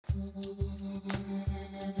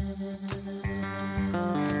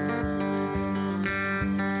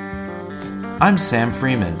I'm Sam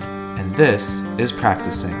Freeman, and this is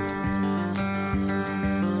Practicing.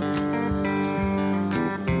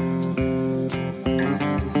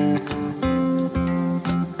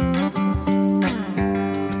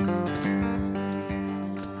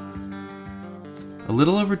 A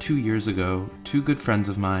little over 2 years ago, two good friends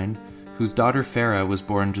of mine, whose daughter Fera was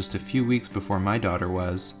born just a few weeks before my daughter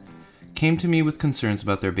was, came to me with concerns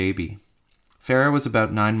about their baby. Fera was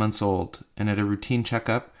about 9 months old, and at a routine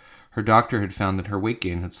checkup, her doctor had found that her weight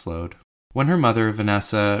gain had slowed. When her mother,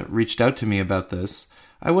 Vanessa, reached out to me about this,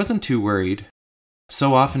 I wasn't too worried.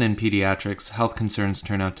 So often in pediatrics, health concerns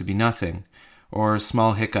turn out to be nothing, or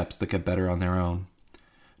small hiccups that get better on their own.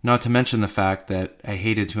 Not to mention the fact that I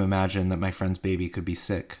hated to imagine that my friend's baby could be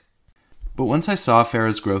sick. But once I saw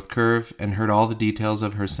Fera's growth curve and heard all the details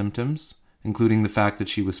of her symptoms, including the fact that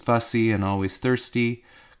she was fussy and always thirsty,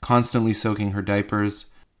 constantly soaking her diapers,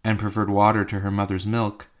 and preferred water to her mother's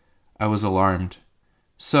milk, I was alarmed.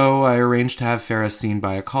 So I arranged to have Fera seen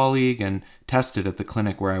by a colleague and tested at the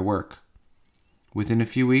clinic where I work. Within a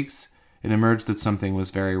few weeks, it emerged that something was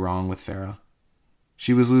very wrong with Fera.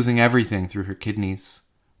 She was losing everything through her kidneys: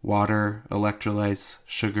 water, electrolytes,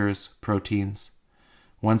 sugars, proteins.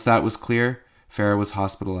 Once that was clear, Fera was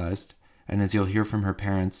hospitalized, and as you'll hear from her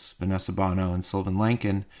parents, Vanessa Bonneau and Sylvan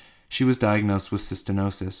Lanken, she was diagnosed with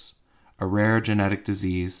cystinosis, a rare genetic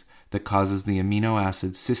disease that causes the amino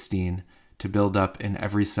acid cysteine to build up in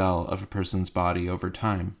every cell of a person's body over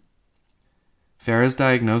time. Fera's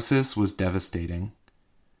diagnosis was devastating.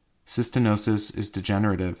 Cystinosis is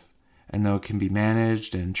degenerative, and though it can be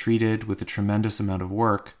managed and treated with a tremendous amount of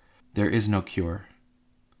work, there is no cure.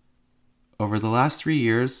 Over the last 3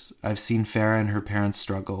 years, I've seen Fera and her parents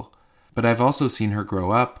struggle, but I've also seen her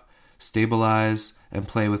grow up, stabilize, and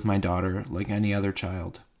play with my daughter like any other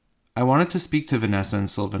child. I wanted to speak to Vanessa and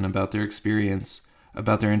Sylvan about their experience,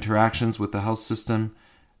 about their interactions with the health system,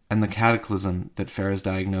 and the cataclysm that Fera's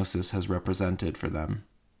diagnosis has represented for them.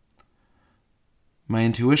 My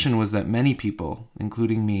intuition was that many people,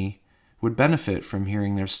 including me, would benefit from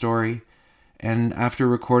hearing their story, and after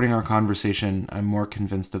recording our conversation, I'm more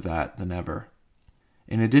convinced of that than ever.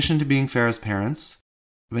 In addition to being Fera's parents,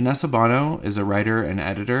 Vanessa Bonneau is a writer and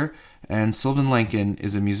editor, and Sylvan Lanken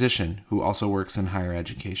is a musician who also works in higher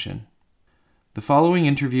education. The following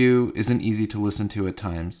interview isn't easy to listen to at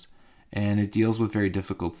times, and it deals with very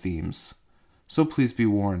difficult themes, so please be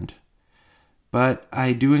warned. But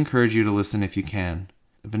I do encourage you to listen if you can.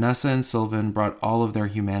 Vanessa and Sylvan brought all of their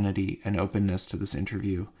humanity and openness to this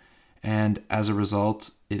interview, and as a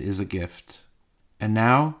result, it is a gift. And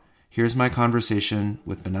now, here's my conversation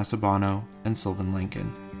with Vanessa Bonneau and Sylvan Lanken.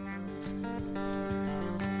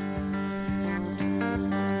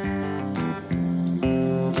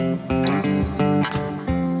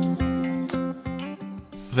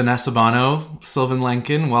 Vanessa Bonneau, Sylvan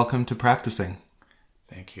Lanken, welcome to Practicing.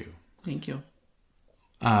 Thank you. Thank you.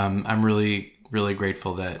 I'm really, really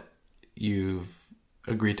grateful that you've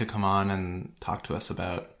agreed to come on and talk to us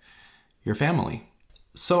about your family.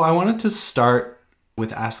 So I wanted to start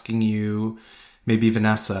with asking you, maybe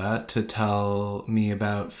Vanessa, to tell me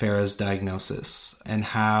about Fera's diagnosis and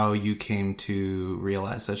how you came to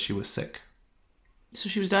realize that she was sick. So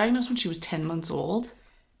she was diagnosed when she was 10 months old,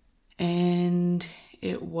 and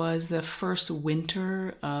it was the first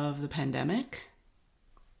winter of the pandemic.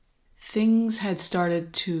 Things had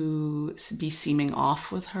started to be seeming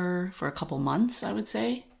off with her for a couple months, I would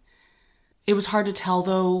say. It was hard to tell,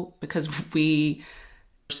 though, because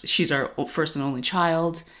she's our first and only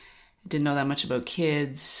child. Didn't know that much about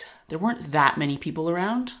kids. There weren't that many people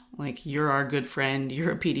around. Like, you're our good friend,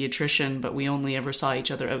 you're a pediatrician, but we only ever saw each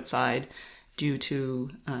other outside due to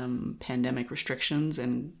pandemic restrictions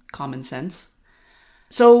and common sense.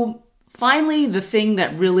 So finally, the thing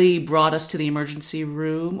that really brought us to the emergency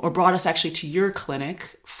room, or brought us actually to your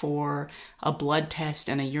clinic for a blood test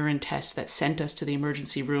and a urine test that sent us to the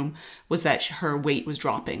emergency room, was that her weight was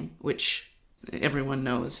dropping, which everyone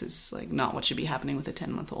knows is like not what should be happening with a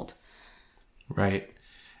 10-month-old. Right.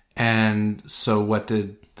 And so what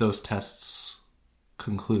did those tests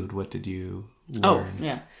conclude? What did you learn? Oh,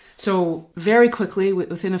 yeah. So very quickly,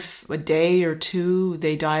 within a day or two,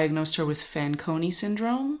 they diagnosed her with Fanconi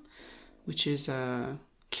syndrome, which is a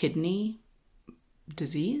kidney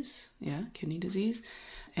disease. Yeah, kidney disease.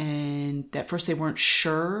 And at first they weren't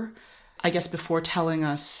sure. I guess before telling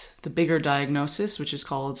us the bigger diagnosis, which is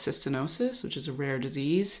called cystinosis, which is a rare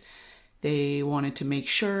disease, they wanted to make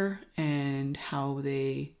sure, and how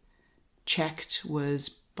they checked was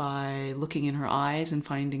by looking in her eyes and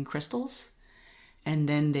finding crystals. And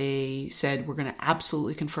then they said, we're going to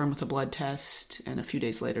absolutely confirm with a blood test. And a few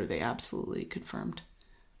days later, they absolutely confirmed.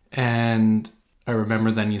 And I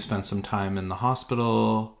remember then you spent some time in the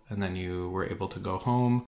hospital and then you were able to go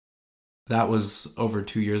home. That was over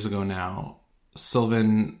 2 years ago now.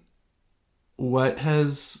 Sylvan, what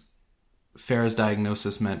has Fera's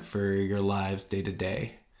diagnosis meant for your lives day to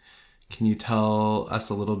day? Can you tell us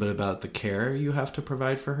a little bit about the care you have to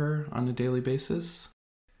provide for her on a daily basis?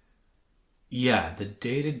 Yeah, the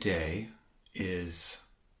day-to-day gets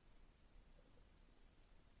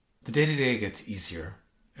easier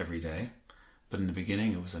every day, but in the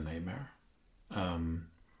beginning it was a nightmare.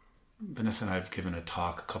 Vanessa and I have given a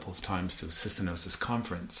talk a couple of times to a cystinosis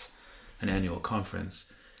conference, an annual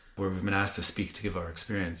conference, where we've been asked to speak to give our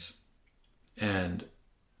experience. And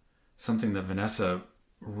something that Vanessa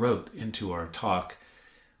wrote into our talk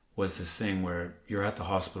was this thing where you're at the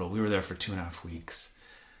hospital. We were there for 2.5 weeks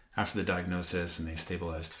after the diagnosis, and they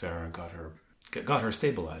stabilized Fera, got her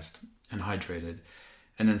stabilized and hydrated,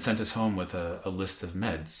 and then sent us home with a list of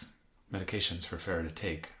medications for Fera to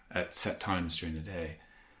take at set times during the day.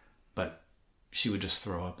 But she would just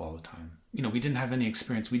throw up all the time. You know, we didn't have any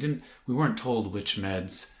experience. We weren't told which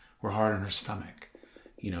meds were hard on her stomach.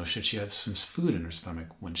 You know, should she have some food in her stomach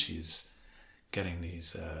when she's getting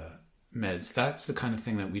these meds? That's the kind of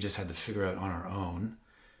thing that we just had to figure out on our own,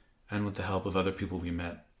 and with the help of other people we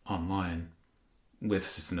met online with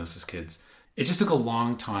cystinosis kids. It just took a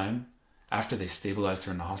long time after they stabilized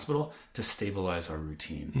her in the hospital to stabilize our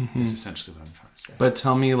routine, is essentially what I'm trying to say. But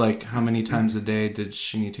tell me, like, how many times a day did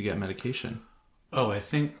she need to get medication? Oh, I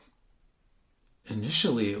think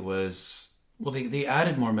initially it was, well, they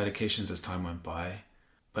added more medications as time went by,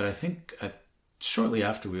 but I think shortly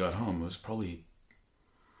after we got home, it was probably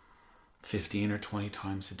 15 or 20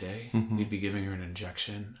 times a day. We'd be giving her an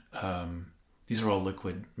injection. These are all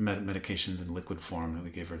liquid medications in liquid form that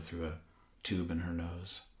we gave her through a tube in her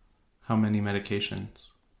nose. How many medications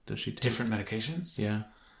does she take? Different medications? Yeah.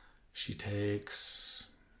 She takes...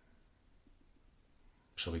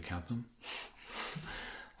 Shall we count them?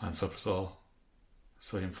 Lansoprazole,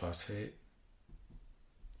 sodium phosphate,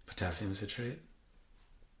 potassium citrate,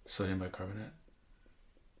 sodium bicarbonate,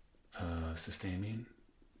 cysteamine,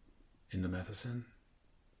 indomethacin.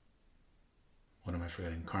 What am I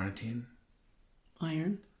forgetting? Carnitine.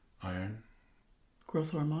 Iron.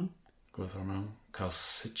 Growth hormone.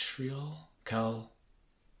 Calcitriol.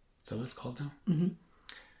 Is that what it's called now? Mm-hmm.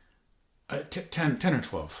 10 or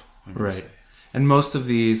 12. Right. Say. And most of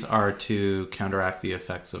these are to counteract the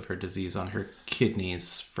effects of her disease on her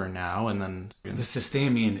kidneys for now, and then... The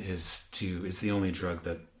cysteamine is the only drug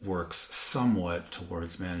that works somewhat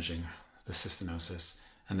towards managing the cystinosis,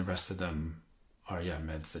 and the rest of them are,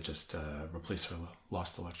 meds that just replace her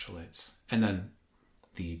lost electrolytes. And then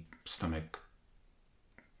the stomach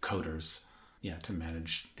coaters, to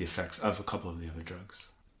manage the effects of a couple of the other drugs.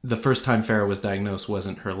 The first time Fera was diagnosed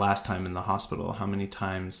wasn't her last time in the hospital. How many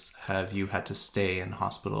times have you had to stay in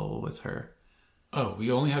hospital with her? Oh,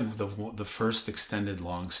 we only had the first extended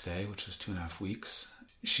long stay, which was 2.5 weeks.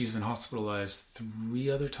 She's been hospitalized 3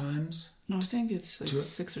 other times. No, I think it's like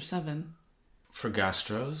 6 or 7. For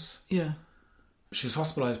gastros? Yeah. She was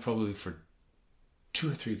hospitalized probably for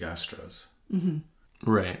 2 or 3 gastros. Mm-hmm.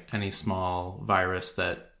 Right. Any small virus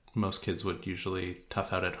that most kids would usually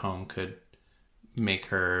tough out at home could make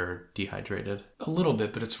her dehydrated. A little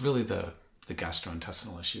bit, but it's really the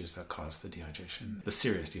gastrointestinal issues that cause the dehydration, the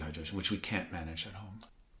serious dehydration, which we can't manage at home.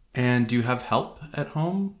 And do you have help at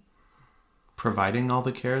home providing all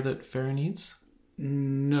the care that Fera needs?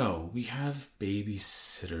 No, we have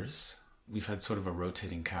babysitters. We've had sort of a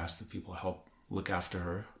rotating cast of people help look after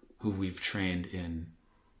her, who we've trained in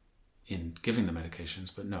giving the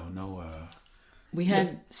medications, but no. We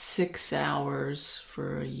had 6 hours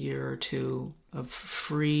for a year or two of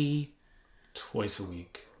free... Twice a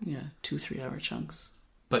week. 2 3-hour chunks.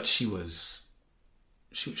 But she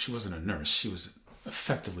wasn't a nurse. She was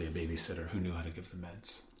effectively a babysitter who knew how to give the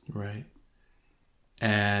meds. Right.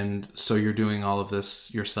 And so you're doing all of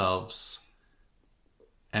this yourselves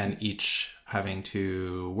and each having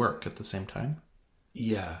to work at the same time?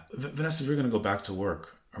 Yeah. Vanessa, you're going to go back to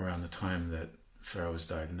work around the time that Fera was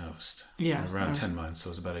diagnosed. Yeah. Around 10 months, so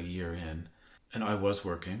it was about a year in. And I was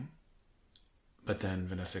working. But then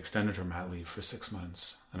Vanessa extended her mat leave for 6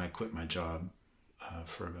 months, and I quit my job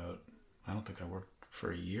for about, I don't think I worked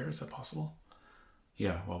for a year. Is that possible?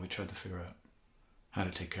 Yeah, while we tried to figure out how to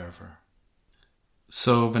take care of her.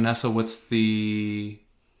 So, Vanessa, this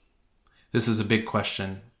is a big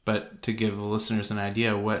question, but to give the listeners an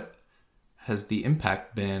idea, what has the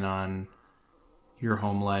impact been on your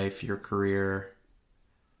home life, your career,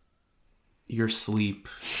 your sleep,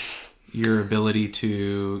 your ability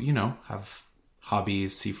to, have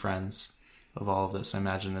hobbies, see friends, of all of this. I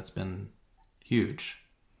imagine it's been huge.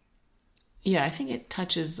 Yeah, I think it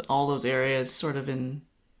touches all those areas sort of in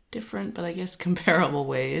different, but I guess comparable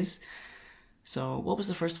ways. So what was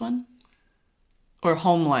the first one? Or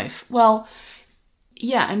home life. Well,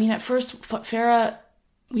 yeah, I mean, at first, Fera,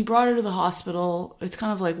 we brought her to the hospital. It's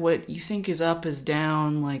kind of like what you think is up is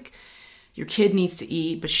down. Like, your kid needs to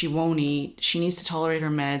eat, but she won't eat. She needs to tolerate her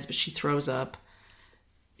meds, but she throws up.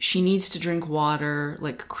 She needs to drink water,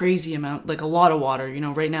 like crazy amount, like a lot of water.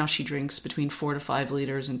 Right now she drinks between 4 to 5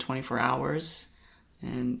 liters in 24 hours.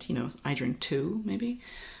 And, I drink 2, maybe.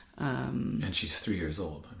 And she's 3 years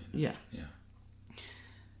old. I mean, yeah. Yeah.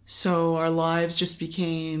 So our lives just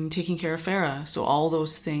became taking care of Fera. So all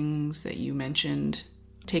those things that you mentioned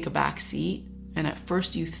take a back seat. And at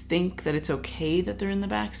first you think that it's okay that they're in the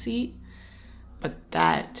back seat, but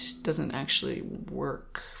that doesn't actually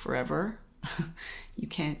work forever. You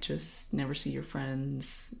can't just never see your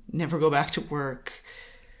friends, never go back to work,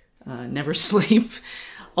 never sleep.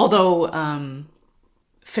 Although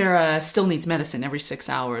Fera still needs medicine every 6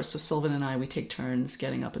 hours. So Sylvan and I, we take turns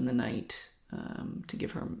getting up in the night to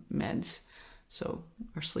give her meds. So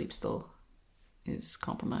our sleep still is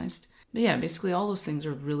compromised. But yeah, basically all those things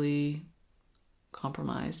are really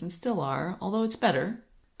compromised and still are, although it's better.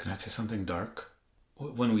 Can I say something dark?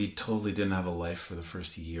 When we totally didn't have a life for the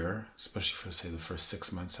first year, especially for, say, the first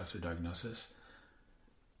 6 months after diagnosis,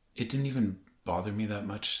 it didn't even bother me that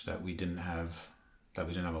much that we didn't have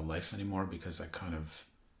a life anymore, because I kind of...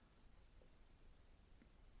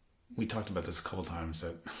 We talked about this a couple times,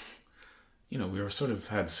 that, we were sort of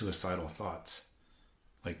had suicidal thoughts,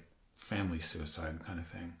 like family suicide kind of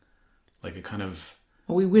thing. Like it kind of...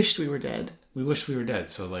 Well, we wished we were dead. We wished we were dead,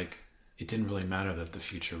 so like it didn't really matter that the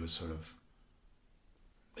future was sort of...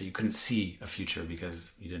 You couldn't see a future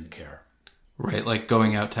because you didn't care. Right, like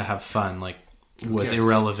going out to have fun, like, was cares?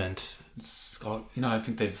 irrelevant. It's all, I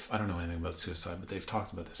think I don't know anything about suicide, but they've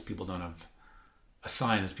talked about this. People don't have... A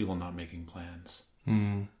sign is people not making plans.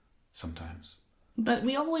 Sometimes. But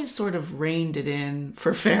we always sort of reined it in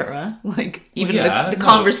for Fera. Like, even the no,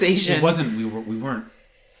 conversation. It wasn't... We weren't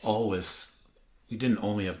always... We didn't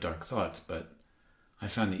only have dark thoughts, but I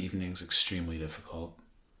found the evenings extremely difficult.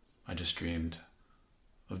 I just dreamed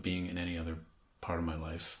of being in any other part of my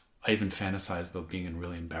life. I even fantasized about being in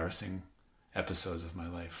really embarrassing episodes of my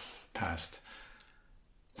life past,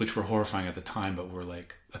 which were horrifying at the time, but were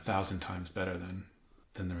like 1,000 times better than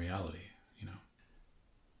the reality,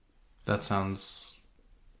 That sounds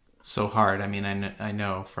so hard. I mean, I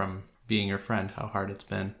know from being your friend how hard it's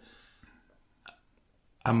been.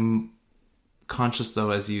 I'm conscious,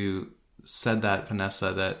 though, as you said that,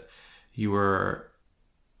 Vanessa, that you were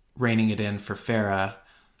reining it in for Fera,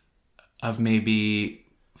 of maybe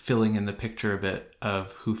filling in the picture a bit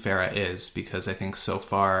of who Fera is, because I think so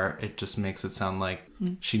far it just makes it sound like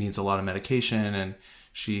she needs a lot of medication and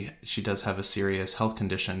she does have a serious health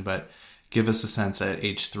condition. But give us a sense at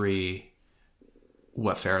age 3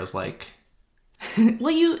 what Fera's like.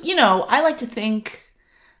 Well, I like to think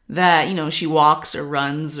that, she walks or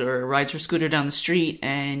runs or rides her scooter down the street,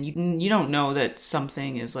 and you don't know that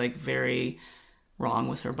something is like very wrong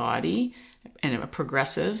with her body and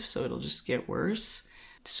progressive, so it'll just get worse.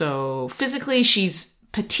 So physically she's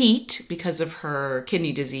petite because of her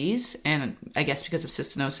kidney disease, and I guess because of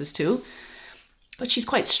cystinosis too. But she's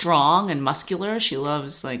quite strong and muscular. She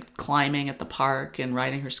loves like climbing at the park and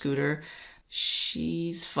riding her scooter.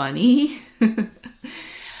 She's funny.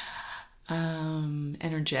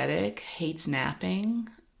 Energetic, hates napping,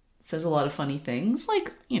 says a lot of funny things,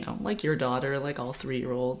 like your daughter, like all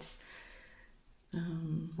 3-year-olds.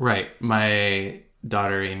 Right. My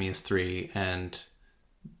daughter Amy is 3, and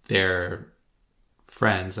they're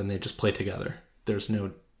friends and they just play together. There's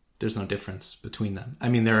no difference between them. I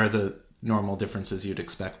mean, there are the normal differences you'd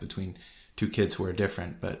expect between two kids who are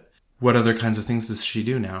different, but what other kinds of things does she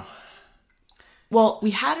do now? Well,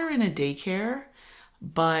 we had her in a daycare,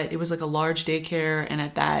 but it was like a large daycare, and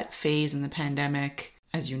at that phase in the pandemic,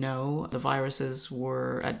 as you know, the viruses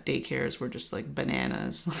were at daycares were just like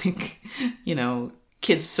bananas. Like,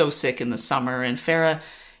 kids so sick in the summer. And Fera,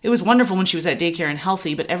 it was wonderful when she was at daycare and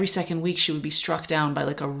healthy, but every second week she would be struck down by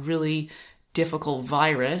like a really difficult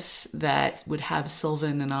virus that would have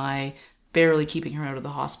Sylvan and I barely keeping her out of the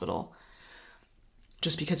hospital.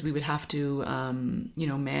 Just because we would have to,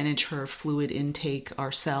 manage her fluid intake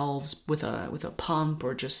ourselves with a pump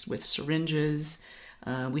or just with syringes.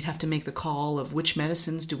 We'd have to make the call of which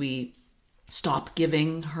medicines do we stop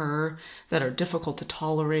giving her that are difficult to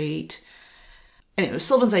tolerate. Anyway, it was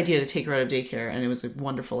Sylvan's idea to take her out of daycare, and it was a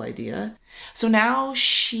wonderful idea. So now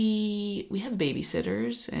we have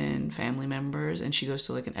babysitters and family members, and she goes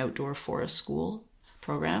to like an outdoor forest school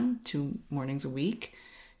program 2 mornings a week.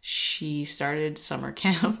 She started summer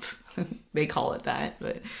camp. They call it that,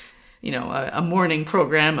 but a morning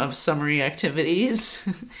program of summery activities.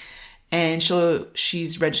 And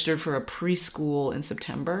she's registered for a preschool in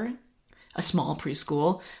September, a small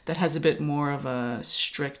preschool that has a bit more of a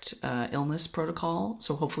strict illness protocol.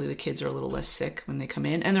 So hopefully the kids are a little less sick when they come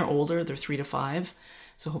in. And they're older, they're 3 to 5.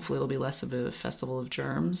 So hopefully it'll be less of a festival of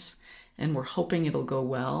germs. And we're hoping it'll go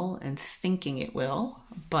well and thinking it will.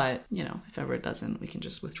 But, if ever it doesn't, we can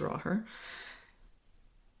just withdraw her.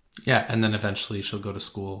 Yeah, and then eventually she'll go to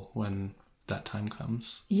school when that time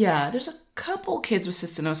comes. Yeah, there's a couple kids with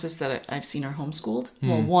cystinosis that I've seen are homeschooled.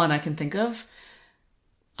 Well, one I can think of.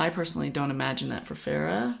 I personally don't imagine that for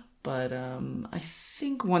Fera, but I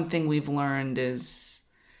think one thing we've learned is,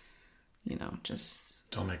 just...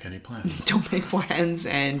 Don't make any plans. Don't make plans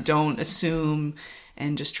and don't assume,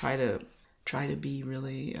 and just try to be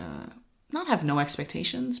really, not have no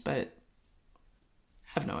expectations, but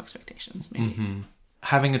have no expectations, maybe. Mm-hmm.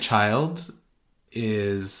 Having a child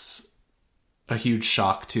is a huge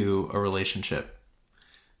shock to a relationship.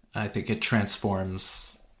 I think it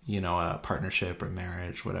transforms, a partnership or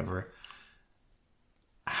marriage, whatever.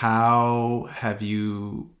 How have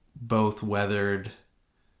you both weathered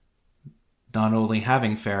not only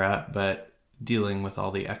having Fera, but dealing with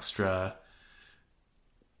all the extra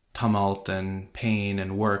tumult and pain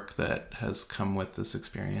and work that has come with this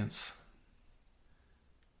experience?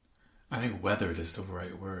 I think weathered is the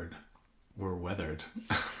right word. We're weathered.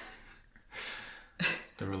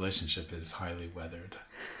 The relationship is highly weathered.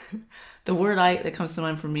 The word that comes to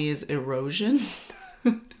mind for me is erosion.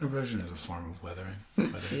 Erosion is a form of weathering.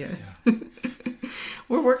 But yeah.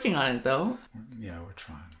 We're working on it, though. Yeah, we're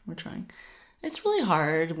trying. We're trying. It's really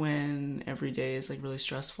hard when every day is like really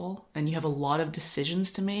stressful and you have a lot of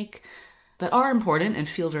decisions to make that are important and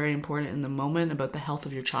feel very important in the moment about the health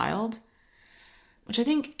of your child, which I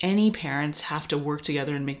think any parents have to work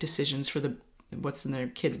together and make decisions for what's in their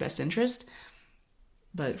kid's best interest.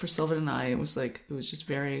 But for Sylvan and I, it was just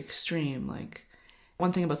very extreme. Like,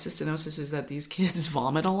 one thing about cystinosis is that these kids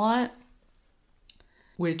vomit a lot,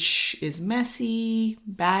 which is messy,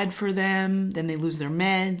 bad for them. Then they lose their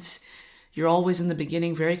meds. You're always in the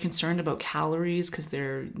beginning very concerned about calories because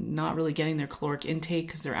they're not really getting their caloric intake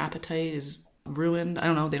because their appetite is ruined. I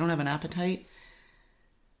don't know, they don't have an appetite.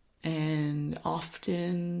 And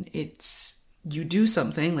often you do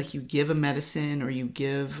something, like you give a medicine or you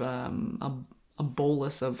give a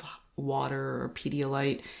bolus of water or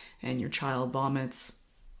Pedialyte and your child vomits.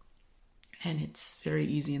 And it's very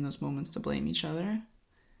easy in those moments to blame each other.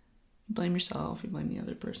 You blame yourself, you blame the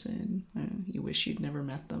other person. You wish you'd never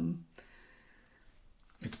met them.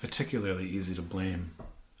 It's particularly easy to blame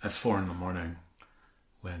at 4 a.m.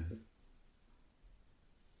 when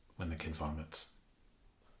the kid vomits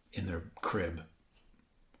in their crib.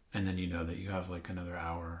 And then you know that you have like another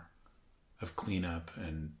hour of cleanup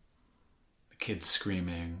and the kid's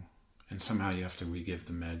screaming, and somehow you have to re-give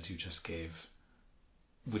the meds you just gave,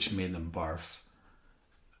 which made them barf.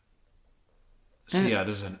 So yeah,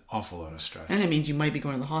 there's an awful lot of stress. And it means you might be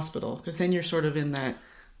going to the hospital, because then you're sort of in that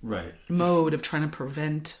right mode of trying to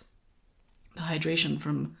prevent her hydration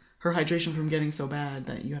from getting so bad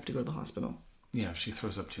that you have to go to the hospital. Yeah, if she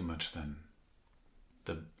throws up too much, then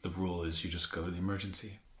the rule is you just go to the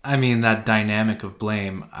emergency. I mean, that dynamic of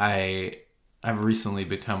blame, I've recently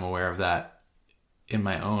become aware of that in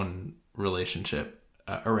my own relationship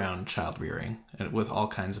around child rearing and with all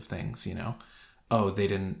kinds of things, Oh, they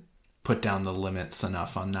didn't put down the limits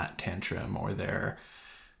enough on that tantrum, or they're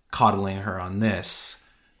coddling her on this.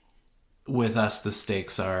 With us, the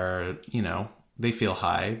stakes are, they feel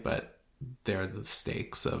high, but they're the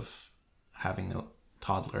stakes of having a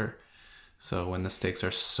toddler. So when the stakes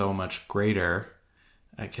are so much greater,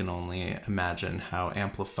 I can only imagine how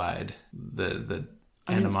amplified the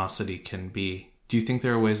animosity can be. Do you think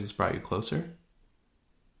there are ways it's brought you closer?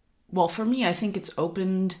 Well, for me, I think it's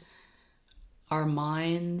opened our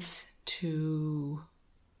minds to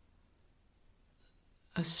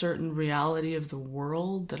a certain reality of the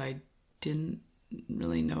world that I didn't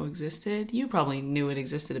really know existed. You probably knew it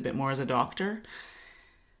existed a bit more as a doctor.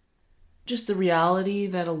 Just the reality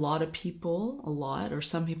that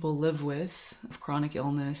some people live with, of chronic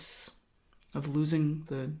illness, of losing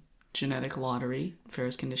the genetic lottery.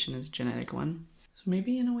 Fera's condition is a genetic one. So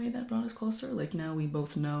maybe in a way that brought us closer. Like now we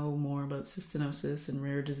both know more about cystinosis and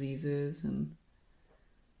rare diseases and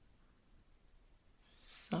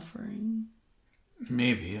suffering.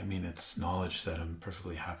 Maybe. I mean, it's knowledge that I'm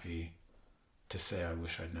perfectly happy to say I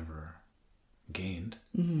wish I'd never gained.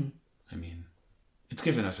 Mm-hmm. I mean, it's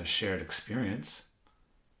given us a shared experience.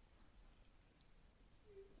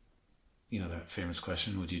 You know, that famous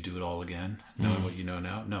question, would you do it all again? Knowing what you know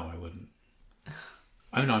now? No, I wouldn't.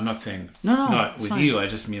 I'm not saying not with fine. You. I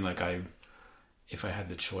just mean like if I had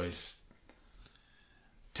the choice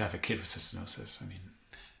to have a kid with cystinosis, I mean.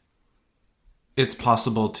 It's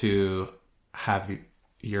possible to have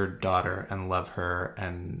your daughter and love her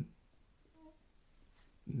and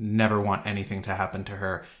never want anything to happen to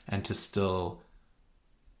her and to still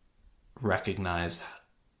recognize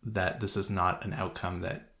that this is not an outcome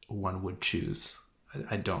that one would choose.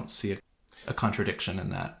 I don't see a contradiction in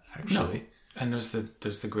that, actually. No. And there's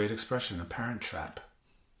the great expression, a parent trap,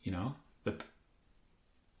 you know?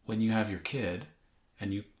 When you have your kid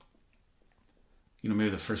and you know, maybe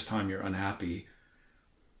the first time you're unhappy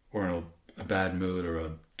or in a bad mood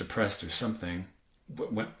or depressed or something,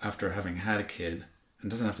 after having had a kid, and it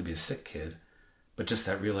doesn't have to be a sick kid, but just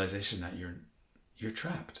that realization that you're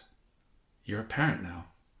trapped. You're a parent now.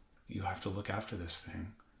 You have to look after this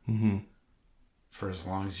thing for as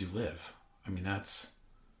long as you live. I mean, that's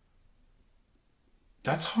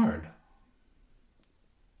hard.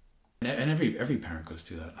 And every parent goes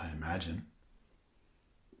through that, I imagine.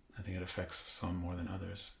 I think it affects some more than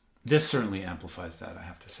others. This certainly amplifies that, I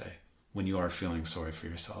have to say. When you are feeling sorry for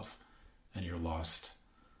yourself and you're lost,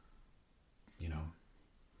 you know,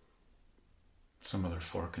 some other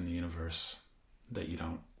fork in the universe that you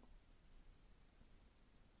don't.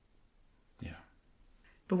 Yeah.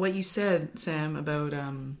 But what you said, Sam, about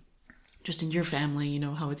just in your family, you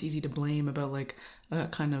know, how it's easy to blame about like a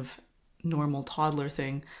kind of normal toddler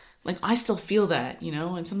thing. Like, I still feel that, you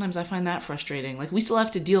know, and sometimes I find that frustrating. Like, we still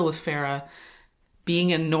have to deal with Fera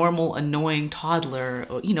being a normal, annoying toddler,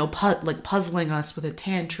 or, you know, puzzling us with a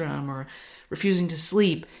tantrum or refusing to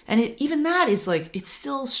sleep. And even that is like, it's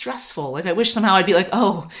still stressful. Like, I wish somehow I'd be like,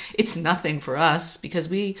 oh, it's nothing for us because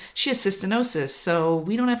she has cystinosis, so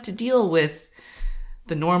we don't have to deal with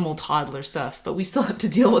the normal toddler stuff, but we still have to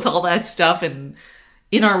deal with all that stuff and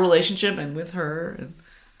in our relationship and with her. And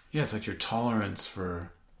yeah, it's like your tolerance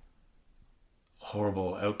for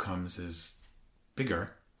horrible outcomes is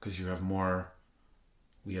bigger because you have more.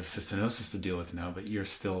 We have cystinosis to deal with now, but you're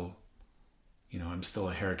still, you know, I'm still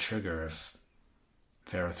a hair trigger if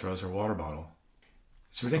Fera throws her water bottle.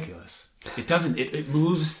 It's ridiculous. It doesn't, it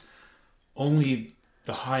moves only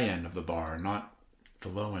the high end of the bar, not the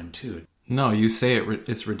low end too. No, you say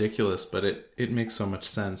it's ridiculous, but it makes so much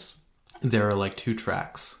sense. There are like two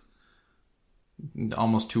tracks.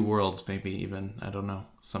 Almost two worlds, maybe even. I don't know.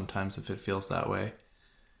 Sometimes if it feels that way.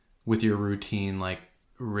 With your routine, like,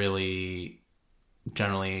 really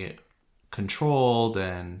generally controlled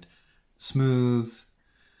and smooth,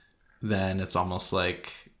 then it's almost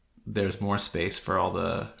like there's more space for all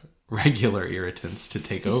the regular irritants to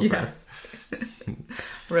take over. Yeah.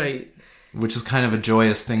 Right. Which is kind of a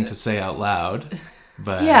joyous thing to say out loud.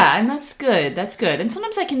 But yeah, and that's good. That's good. And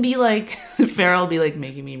sometimes I can be like, Fera will be like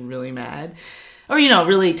making me really mad. Or, you know,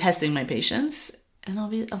 really testing my patience. And I'll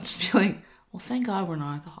just be like, well, thank God we're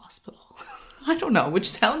not at the hospital. I don't know, which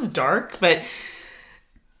sounds dark, but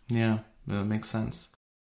yeah, that makes sense.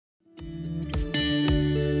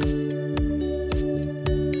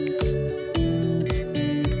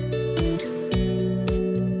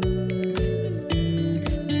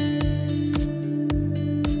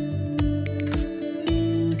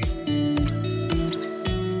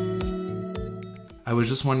 I was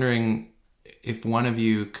just wondering if one of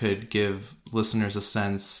you could give listeners a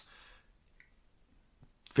sense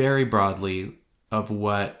very broadly of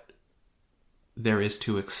what there is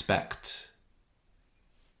to expect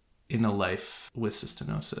in a life with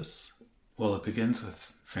cystinosis. Well, it begins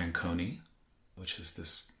with Fanconi, which is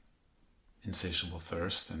this insatiable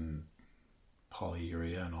thirst and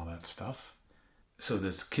polyuria and all that stuff. So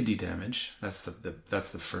there's kidney damage. That's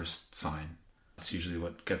the first sign. That's usually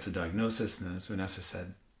what gets the diagnosis. And then, as Vanessa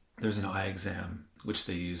said, there's an eye exam, which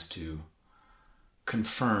they use to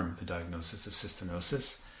confirm the diagnosis of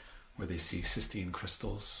cystinosis, where they see cystine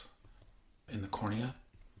crystals in the cornea.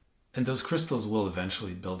 And those crystals will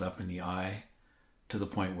eventually build up in the eye to the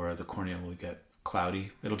point where the cornea will get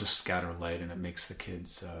cloudy. It'll just scatter light, and it makes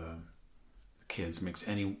makes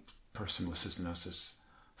any person with cystinosis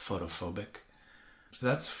photophobic. So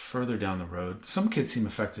that's further down the road. Some kids seem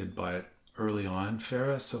affected by it early on.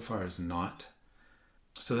 Fera, so far, is not.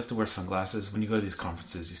 So they have to wear sunglasses. When you go to these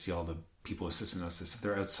conferences, you see all the people with cystinosis. If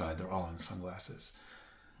they're outside, they're all in sunglasses.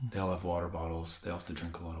 They all have water bottles. They all have to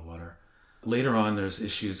drink a lot of water. Later on, there's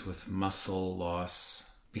issues with muscle loss,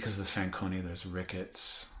 because of the Fanconi, there's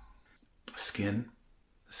rickets. Skin.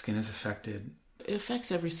 The skin is affected. It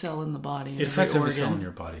affects every cell in the body. It affects every cell in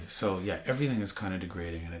your body. So yeah, everything is kind of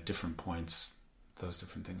degrading, and at different points, those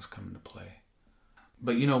different things come into play.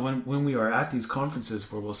 But you know, when we are at these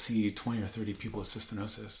conferences where we'll see 20 or 30 people with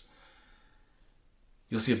cystinosis,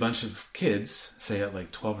 you'll see a bunch of kids, say at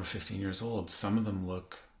like 12 or 15 years old. Some of them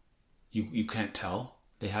look, you can't tell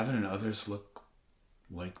they have it, and others look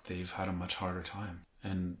like they've had a much harder time.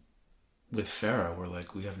 And with Fera, we're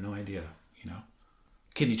like, we have no idea, you know.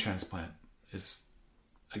 Kidney transplant is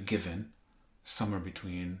a given, somewhere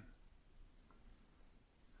between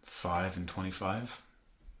 5 and 25.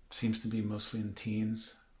 Seems to be mostly in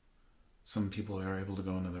teens. Some people are able to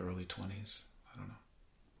go into the early 20s. I don't know.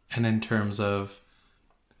 And in terms of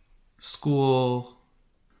school,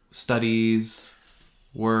 studies,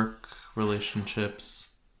 work, relationships?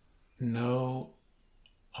 No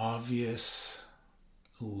obvious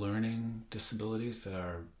learning disabilities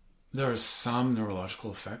there are some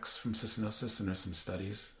neurological effects from cystinosis, and there's some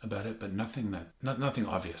studies about it, but nothing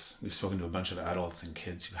obvious. We've spoken to a bunch of adults and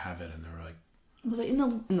kids who have it, and they're like, well,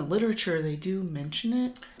 in the literature they do mention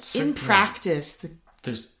it. In yeah, practice,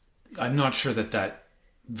 I'm not sure that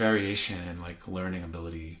variation in like learning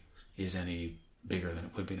ability is any bigger than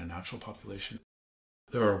it would be in a natural population.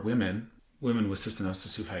 There are women with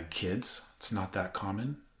cystinosis who've had kids. It's not that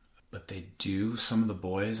common, but they do. Some of the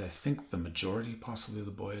boys, I think the majority possibly of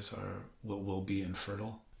the boys will be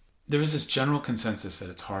infertile. There is this general consensus that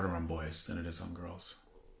it's harder on boys than it is on girls.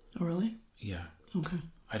 Oh, really? Yeah. Okay.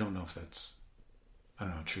 I don't know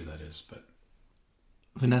how true that is, but...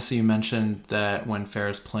 Vanessa, you mentioned that when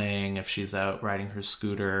Fera's playing, if she's out riding her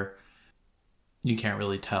scooter, you can't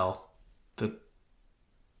really tell that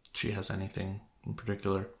she has anything in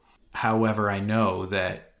particular. However, I know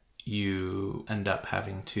that you end up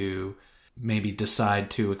having to maybe decide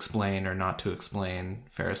to explain or not to explain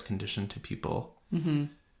Fera's condition to people. Mm-hmm.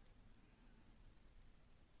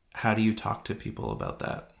 How do you talk to people about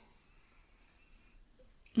that?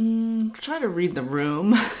 Try to read the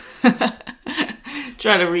room.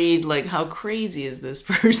 Try to read, like, how crazy is this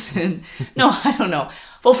person? No, I don't know.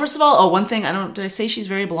 Well, first of all, one thing, did I say she's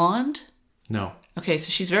very blonde? No. Okay, so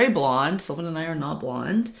she's very blonde. Sylvan and I are not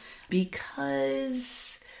blonde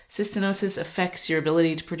because cystinosis affects your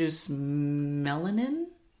ability to produce melanin.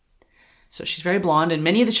 So she's very blonde, and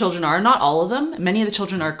many of the children are, not all of them. Many of the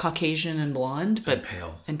children are Caucasian and blonde, but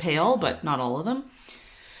pale, but not all of them.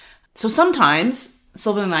 So sometimes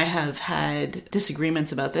Sylvan and I have had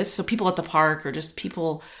disagreements about this. So people at the park or just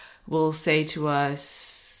people will say to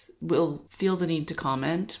us, will feel the need to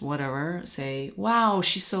comment, whatever, say, wow,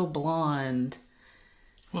 she's so blonde.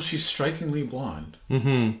 Well, she's strikingly blonde.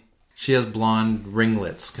 Mm-hmm. She has blonde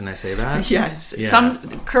ringlets. Can I say that? Yes. Yeah.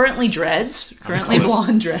 Some currently dreads. Currently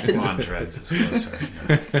blonde dreads. Blonde dreads is closer.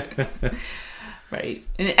 Yeah. Right.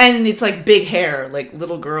 And it's like big hair, like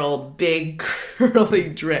little girl, big curly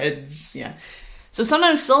dreads. Yeah. So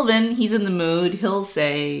sometimes Sylvan, he's in the mood, he'll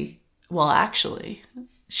say, well, actually,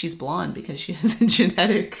 she's blonde because she has a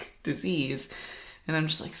genetic disease. And I'm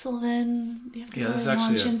just like, Sylvan, do you have to really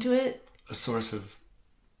launch into it? A source of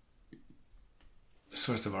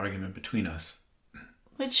argument between us.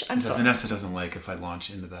 Which I'm sorry. Vanessa doesn't like if I launch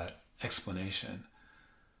into that explanation.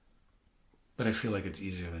 But I feel like it's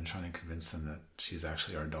easier than trying to convince them that she's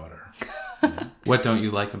actually our daughter. You know? What don't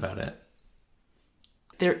you like about it?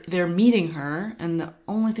 They're meeting her, and the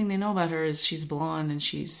only thing they know about her is she's blonde and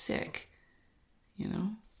she's sick. You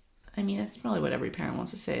know? I mean, that's probably what every parent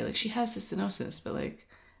wants to say. Like, she has cystinosis, but like,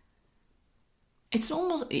 it's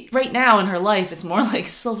almost, right now in her life, it's more like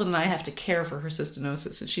Sylvan and I have to care for her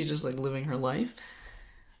cystinosis, and she's just like living her life.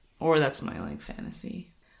 Or that's my like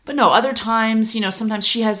fantasy. But no, other times, you know, sometimes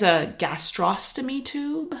she has a gastrostomy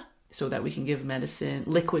tube so that we can give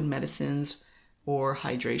liquid medicines or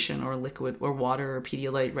hydration or liquid or water or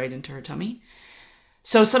Pedialyte right into her tummy.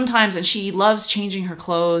 So sometimes, and she loves changing her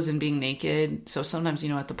clothes and being naked. So sometimes, you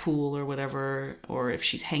know, at the pool or whatever, or if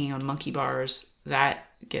she's hanging on monkey bars, that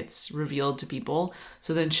gets revealed to people.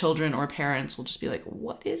 So then children or parents will just be like,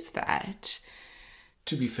 what is that?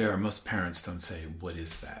 To be fair, most parents don't say, what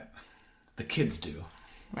is that? The kids do.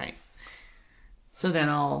 Right. So then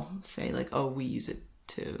I'll say like, oh, we use it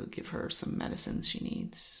to give her some medicines she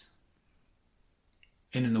needs.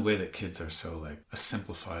 And in a way that kids are so like a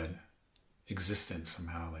simplified existence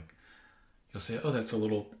somehow. Like you'll say, oh, it's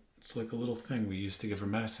like a little thing we use to give her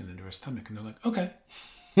medicine into her stomach. And they're like, okay.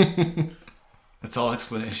 That's all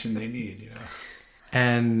explanation they need, you know.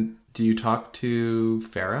 And do you talk to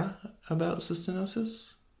Fera about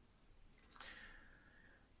cystinosis?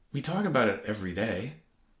 We talk about it every day.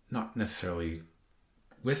 Not necessarily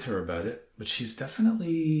with her about it, but she's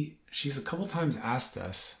a couple times asked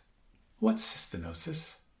us, what's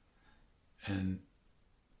cystinosis? And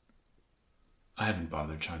I haven't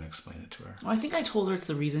bothered trying to explain it to her. Well, I think I told her it's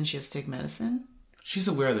the reason she has to take medicine. She's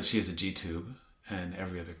aware that she has a G-tube, and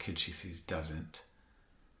every other kid she sees doesn't.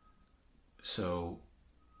 So,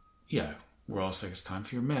 yeah, we're all like, it's time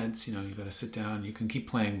for your meds. You got to sit down. You can keep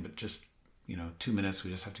playing, but just, 2 minutes,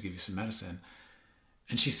 we just have to give you some medicine.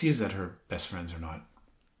 And she sees that her best friends are not,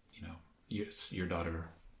 your daughter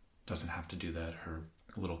doesn't have to do that. Her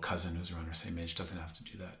little cousin who's around her same age doesn't have to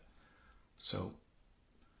do that. So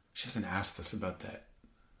she hasn't asked us about that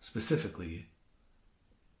specifically.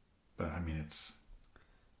 But, I mean,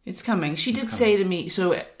 It's coming. She did say to me,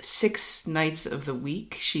 so 6 nights of the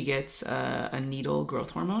week, she gets a needle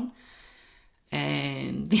growth hormone.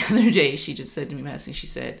 And the other day, she just said to me, Madison, she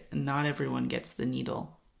said, not everyone gets the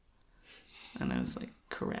needle. And I was like,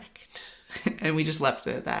 correct. And we just left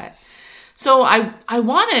it at that. So I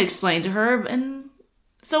want to explain to her, and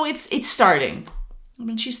so it's starting. I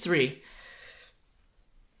mean, she's 3.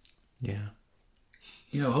 Yeah.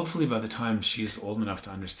 Hopefully by the time she's old enough to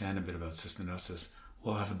understand a bit about cystinosis,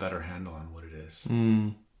 we'll have a better handle on what it is.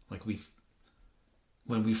 Like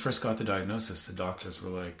when we first got the diagnosis, the doctors were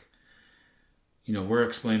like, we're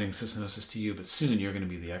explaining cystinosis to you, but soon you're going to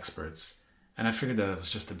be the experts. And I figured that it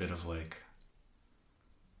was just a bit of like,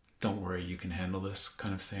 don't worry, you can handle this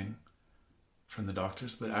kind of thing from the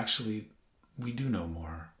doctors. But actually, we do know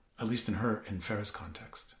more, at least in Fera's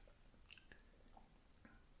context.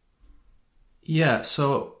 Yeah,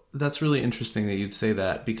 so that's really interesting that you'd say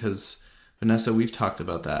that, because Vanessa, we've talked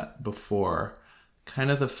about that before.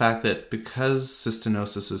 Kind of the fact that because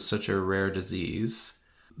cystinosis is such a rare disease,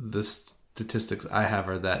 the statistics I have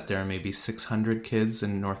are that there are maybe 600 kids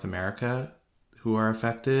in North America who are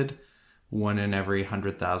affected, 1 in every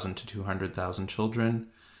 100,000 to 200,000 children.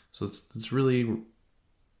 So it's really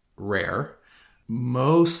rare.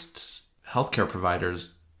 Most healthcare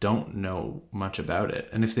providers don't know much about it.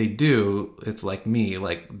 And if they do, it's like me,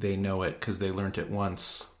 like they know it because they learned it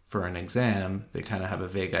once for an exam. They kind of have a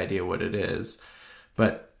vague idea what it is,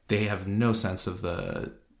 but they have no sense of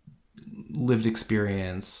the lived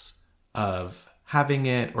experience of having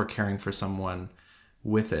it or caring for someone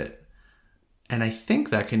with it. And I think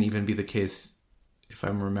that can even be the case, if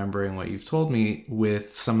I'm remembering what you've told me,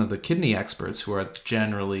 with some of the kidney experts who are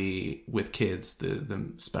generally with kids,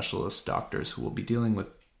 the specialist doctors who will be dealing with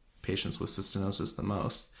patients with cystinosis the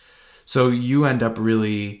most. So you end up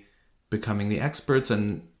really becoming the experts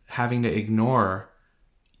and having to ignore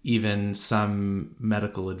even some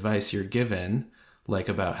medical advice you're given, like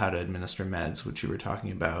about how to administer meds, which you were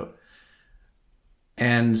talking about.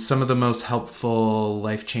 And some of the most helpful,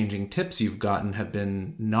 life-changing tips you've gotten have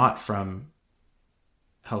been not from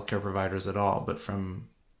healthcare providers at all, but from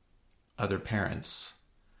other parents.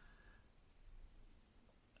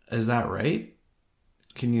 Is that right?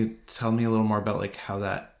 Can you tell me a little more about like how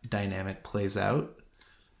that dynamic plays out?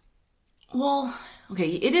 Well, okay,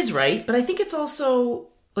 it is right, but I think it's also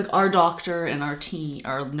like our doctor and our team,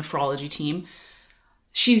 our nephrology team,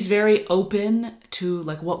 she's very open to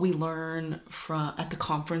like what we learn from at the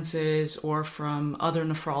conferences or from other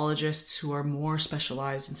nephrologists who are more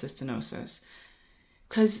specialized in cystinosis.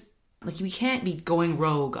 Because like we can't be going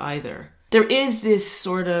rogue either. There is this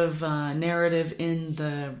sort of narrative in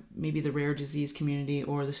maybe the rare disease community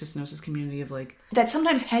or the cystinosis community of like, that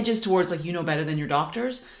sometimes hedges towards like, you know better than your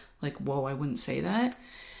doctors. Like, whoa, I wouldn't say that.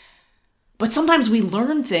 But sometimes we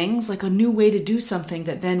learn things, like a new way to do something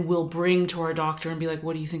that then we'll bring to our doctor and be like,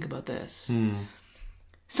 what do you think about this?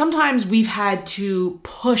 Sometimes we've had to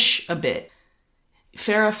push a bit.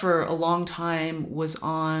 Fera for a long time was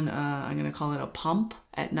on, I'm going to call it a pump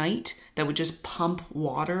at night that would just pump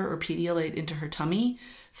water or Pedialyte into her tummy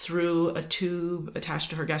through a tube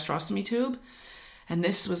attached to her gastrostomy tube. And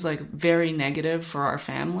this was like very negative for our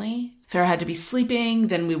family. Fera had to be sleeping,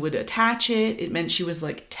 then we would attach it. It meant she was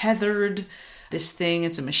like tethered. This thing,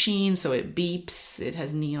 it's a machine, so it beeps. It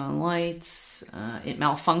has neon lights. It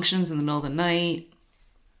malfunctions in the middle of the night.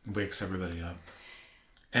 Wakes everybody up.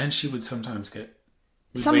 And she would sometimes get...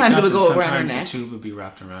 Sometimes it would go around her neck. Sometimes the tube would be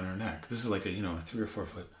wrapped around her neck. This is like a 3 or 4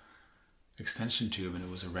 foot extension tube, and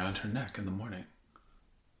it was around her neck in the morning.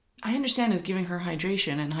 I understand it was giving her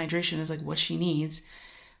hydration, and hydration is like what she needs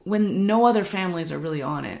when no other families are really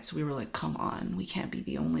on it. So we were like, come on, we can't be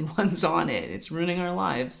the only ones on it. It's ruining our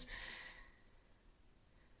lives.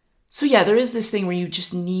 So yeah, there is this thing where you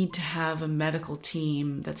just need to have a medical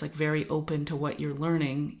team that's like very open to what you're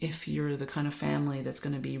learning if you're the kind of family that's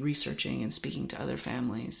going to be researching and speaking to other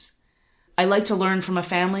families. I like to learn from a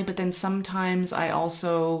family, but then sometimes I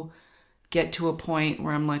also get to a point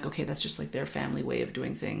where I'm like, okay, that's just like their family way of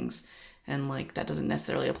doing things. And like, that doesn't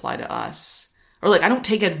necessarily apply to us. Or like, I don't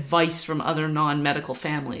take advice from other non-medical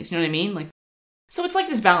families. You know what I mean? Like, so it's like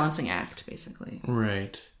this balancing act, basically.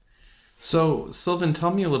 Right. So, Sylvan,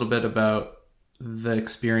 tell me a little bit about the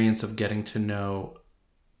experience of getting to know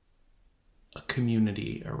a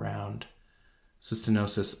community around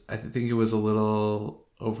cystinosis. I think it was a little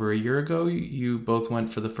over a year ago. You both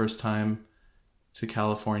went for the first time to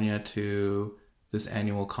California to this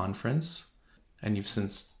annual conference, and you've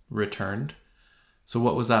since returned. So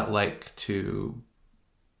what was that like to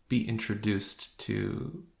be introduced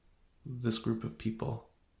to this group of people?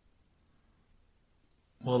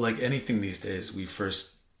 Well, like anything these days, we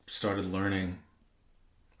first started learning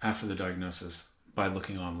after the diagnosis by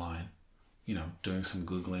looking online, you know, doing some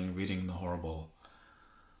Googling, reading the horrible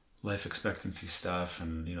life expectancy stuff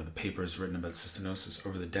and, you know, the papers written about cystinosis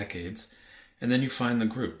over the decades. And then you find the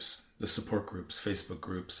groups, the support groups, Facebook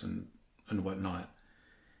groups and whatnot.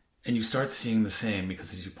 And you start seeing the same,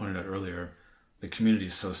 because as you pointed out earlier, the community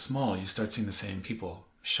is so small, you start seeing the same people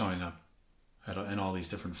showing up in all these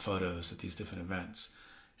different photos at these different events.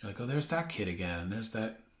 You're like, oh, there's that kid again. There's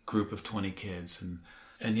that group of 20 kids.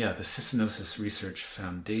 And yeah, the Cystinosis Research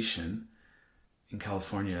Foundation in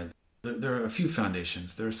California, there are a few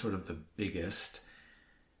foundations. They're sort of the biggest.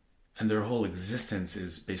 And their whole existence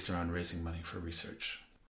is based around raising money for research.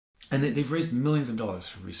 And they've raised millions of dollars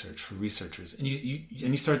for research, for researchers. And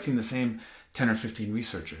you start seeing the same 10 or 15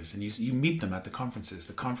 researchers. And you meet them at the conferences.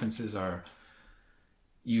 The conferences are,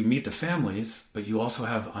 you meet the families, but you also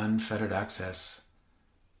have unfettered access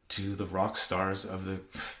to the rock stars of the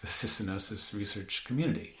cystinosis research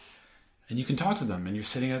community. And you can talk to them, and you're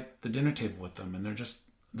sitting at the dinner table with them, and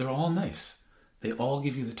they're all nice. They all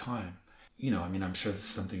give you the time. You know, I mean, I'm sure this is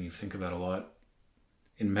something you think about a lot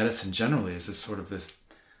in medicine generally, is this sort of this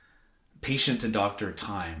patient to doctor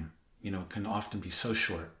time, you know, can often be so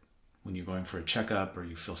short. When you're going for a checkup or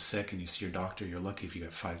you feel sick and you see your doctor, you're lucky if you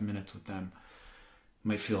get 5 minutes with them. You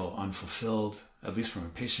might feel unfulfilled, at least from a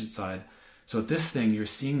patient side. So at this thing, you're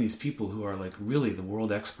seeing these people who are like really the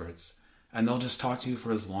world experts, and they'll just talk to you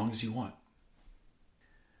for as long as you want.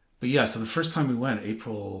 But yeah, so the first time we went,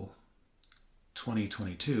 April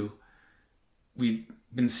 2022, we'd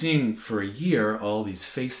been seeing for a year all these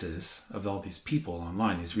faces of all these people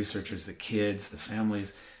online, these researchers, the kids, the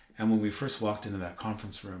families. And when we first walked into that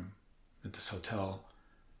conference room at this hotel,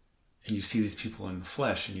 and you see these people in the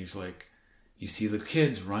flesh, and you see the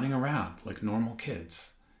kids running around like normal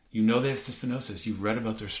kids. You know they have cystinosis. You've read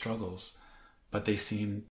about their struggles, but they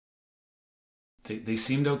seemed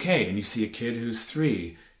okay. And you see a kid who's 3.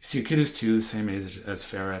 You see a kid who's 2, the same age as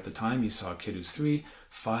Fera at the time. You saw a kid who's 3,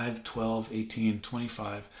 5, 12, 18,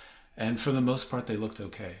 25. And for the most part, they looked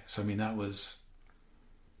okay. So, I mean, that was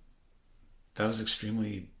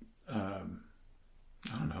extremely, I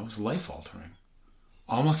don't know, it was life-altering.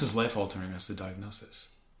 Almost as life-altering as the diagnosis.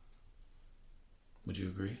 Would you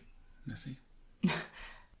agree, Nessie?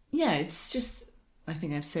 Yeah, it's just, I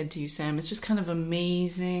think I've said to you, Sam, it's just kind of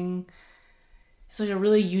amazing. It's like a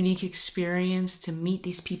really unique experience to meet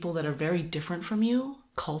these people that are very different from you,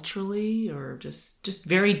 culturally, or just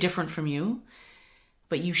very different from you.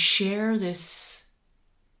 But you share this,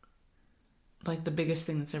 like the biggest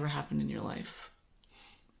thing that's ever happened in your life.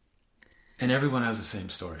 And everyone has the same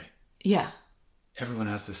story. Yeah. Everyone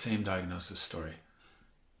has the same diagnosis story.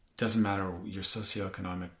 Doesn't matter your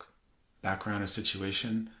socioeconomic background or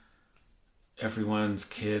situation. Everyone's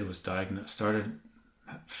kid was started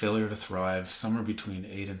failure to thrive somewhere between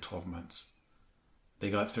 8 and 12 months.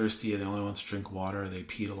 They got thirsty. They only wanted to drink water. They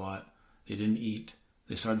peed a lot. They didn't eat.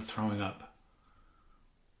 They started throwing up.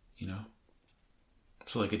 You know?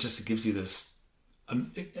 So like it just gives you this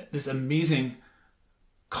amazing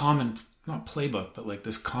common, not playbook, but like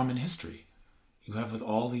this common history you have with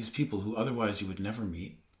all these people who otherwise you would never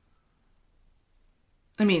meet.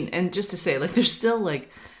 I mean, and just to say, like, there's still,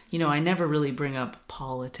 like, you know, I never really bring up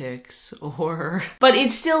politics but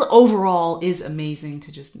it still overall is amazing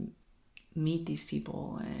to just meet these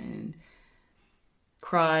people and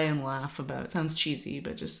cry and laugh about, it sounds cheesy,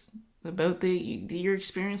 but just about your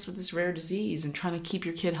experience with this rare disease and trying to keep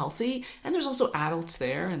your kid healthy. And there's also adults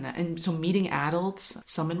there, and so meeting adults,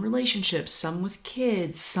 some in relationships, some with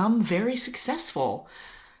kids, some very successful,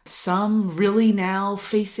 some really now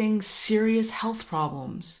facing serious health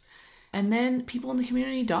problems. And then people in the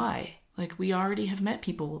community die. Like, we already have met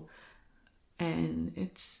people, and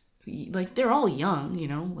it's like they're all young, you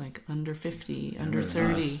know, like under 50, under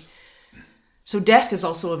 30. Us. So death is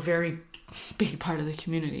also a very big part of the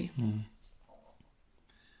community.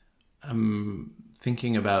 I'm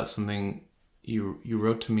thinking about something you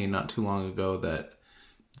wrote to me not too long ago that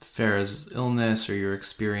Fera's illness, or your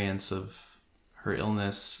experience of her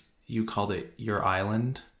illness, you called it your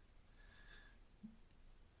island.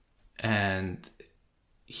 And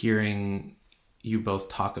hearing you both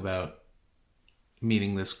talk about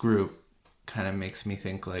meeting this group kind of makes me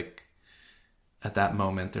think like at that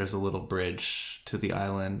moment there's a little bridge to the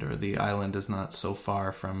island, or the island is not so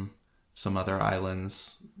far from some other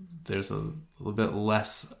islands. There's a little bit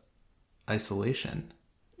less isolation.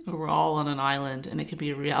 We're all on an island, and it could be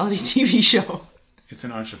a reality TV show. It's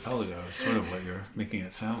an archipelago, is sort of what you're making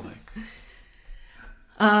it sound like.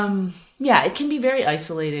 Yeah, it can be very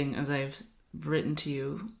isolating, as I've written to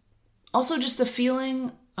you. Also, just the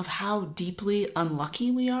feeling of how deeply unlucky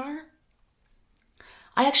we are.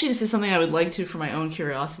 This is something I would like to, for my own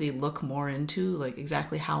curiosity, look more into, like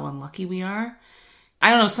exactly how unlucky we are. I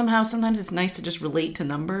don't know, sometimes it's nice to just relate to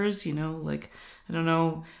numbers, like, I don't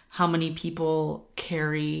know how many people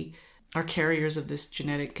are carriers of this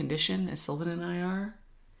genetic condition as Sylvan and I are.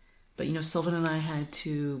 But, Sylvan and I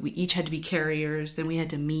we each had to be carriers, then we had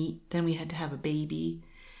to meet, then we had to have a baby.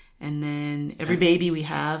 And then every baby we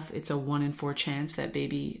have, it's a 1 in 4 chance that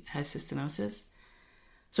baby has cystinosis.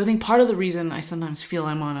 So I think part of the reason I sometimes feel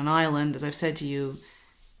I'm on an island, as I've said to you,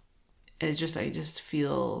 is I just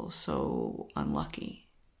feel so unlucky.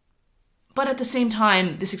 But at the same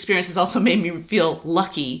time, this experience has also made me feel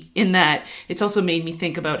lucky in that it's also made me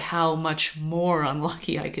think about how much more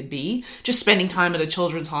unlucky I could be. Just spending time at a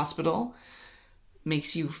children's hospital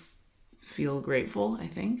makes you feel grateful, I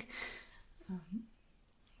think.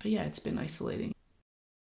 But yeah, it's been isolating.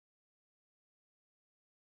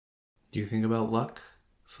 Do you think about luck,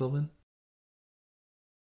 Sylvan?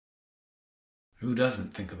 Who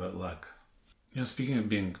doesn't think about luck? Speaking of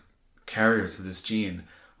being carriers of this gene,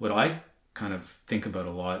 what I kind of think about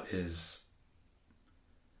a lot is,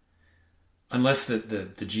 unless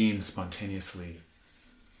the gene spontaneously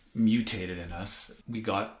mutated in us, we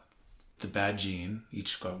got the bad gene,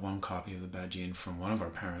 each got one copy of the bad gene from one of our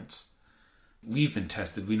parents. We've been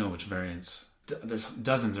tested, we know which variants, there's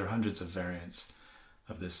dozens or hundreds of variants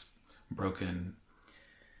of this broken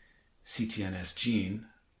CTNS gene.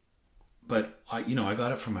 But I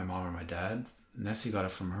got it from my mom or my dad. Nessie got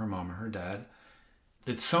it from her mom or her dad.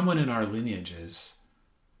 Did someone in our lineages,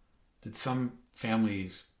 did some family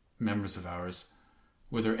members of ours,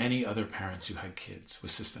 were there any other parents who had kids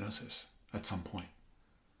with cystinosis at some point?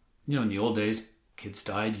 In the old days, kids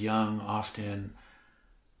died young, often,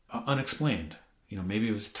 unexplained. Maybe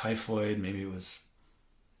it was typhoid, maybe it was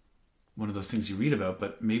one of those things you read about,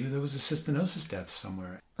 but maybe there was a cystinosis death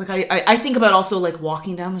somewhere. Like I think about also like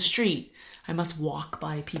walking down the street. I must walk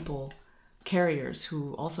by people, carriers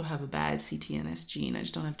who also have a bad CTNS gene. I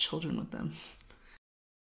just don't have children with them.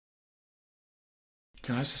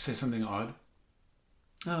 Can I just say something odd?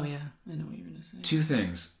 Oh yeah, I know what you're going to say. 2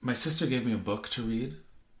 things. My sister gave me a book to read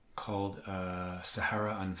called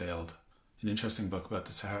Sahara Unveiled. An interesting book about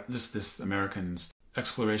the Sahara. This American's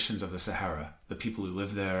explorations of the Sahara, the people who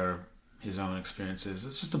live there, his own experiences.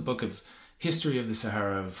 It's just a book of history of the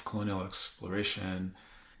Sahara, of colonial exploration,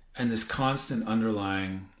 and this constant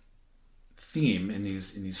underlying theme in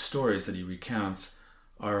these stories that he recounts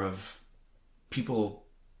are of people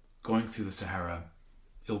going through the Sahara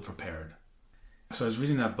ill-prepared. So I was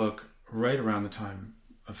reading that book right around the time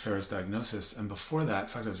of Fera's diagnosis, and before that, in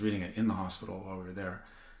fact, I was reading it in the hospital while we were there.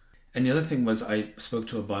 And the other thing was I spoke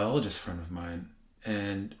to a biologist friend of mine,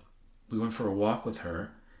 and we went for a walk with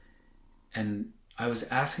her, and I was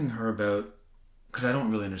asking her about, because I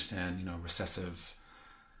don't really understand,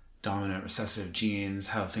 dominant recessive genes,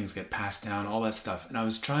 how things get passed down, all that stuff. And I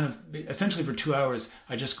was trying to, essentially for 2 hours,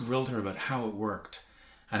 I just grilled her about how it worked.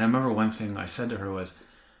 And I remember one thing I said to her was,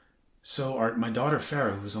 my daughter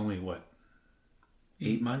Fera, who was only,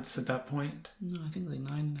 8 months at that point? No, I think like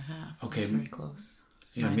 9.5. Okay. Very close.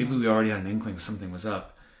 Yeah, maybe we already had an inkling something was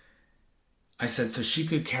up. I said, so she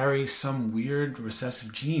could carry some weird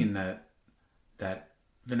recessive gene that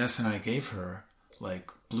Vanessa and I gave her,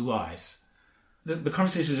 like blue eyes. The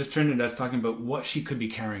conversation just turned into us talking about what she could be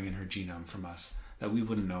carrying in her genome from us that we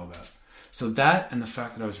wouldn't know about. So that, and the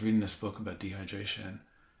fact that I was reading this book about dehydration,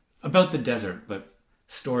 about the desert, but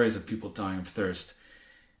stories of people dying of thirst.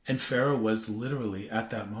 And Fera was literally, at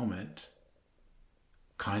that moment,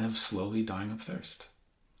 kind of slowly dying of thirst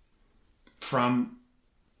from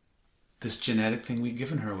this genetic thing we'd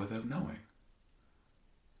given her without knowing.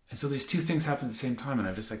 And so these 2 things happened at the same time, and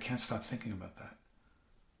I can't stop thinking about that.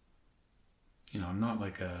 I'm not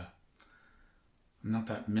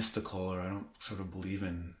that mystical, or I don't sort of believe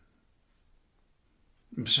in,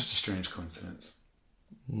 it's just a strange coincidence.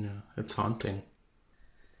 Yeah, it's haunting.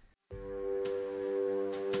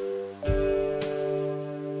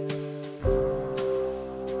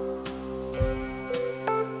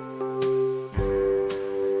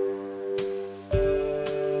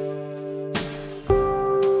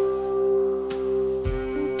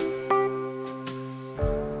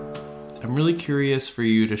 really curious for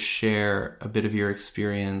you to share a bit of your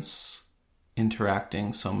experience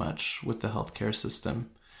interacting so much with the healthcare system,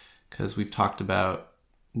 because we've talked about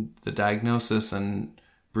the diagnosis and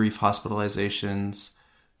brief hospitalizations,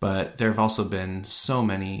 but there have also been so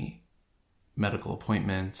many medical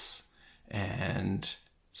appointments and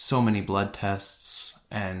so many blood tests.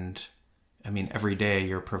 And I mean, every day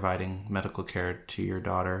you're providing medical care to your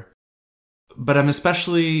daughter. But I'm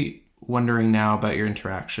especially wondering now about your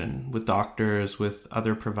interaction with doctors, with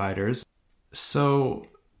other providers. So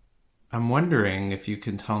I'm wondering if you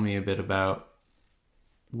can tell me a bit about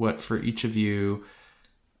what for each of you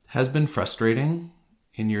has been frustrating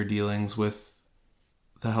in your dealings with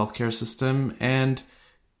the healthcare system, and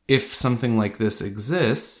if something like this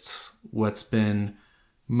exists, what's been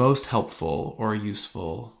most helpful or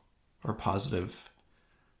useful or positive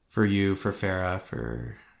for you, for Fera,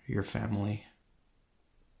 for your family.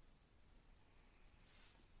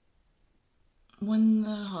 When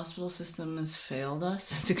the hospital system has failed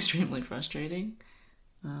us, it's extremely frustrating.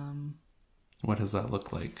 What does that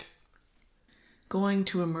look like? Going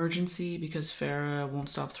to emergency because Fera won't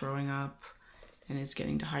stop throwing up and is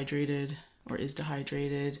getting dehydrated or is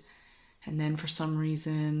dehydrated. And then for some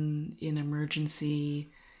reason in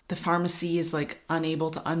emergency, the pharmacy is like unable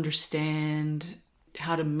to understand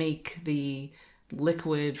how to make the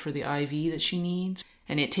liquid for the IV that she needs.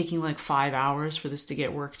 And it taking like 5 hours for this to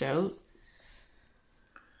get worked out.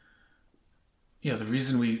 Yeah, the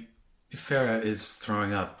reason if Fera is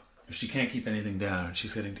throwing up, if she can't keep anything down and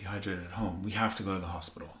she's getting dehydrated at home, we have to go to the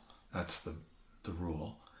hospital. That's the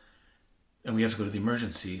rule. And we have to go to the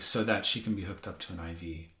emergency so that she can be hooked up to an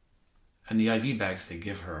IV. And the IV bags they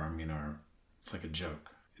give her, it's like a joke.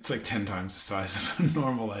 It's like 10 times the size of a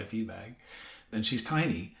normal IV bag. And she's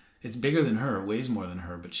tiny. It's bigger than her, it weighs more than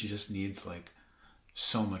her, but she just needs like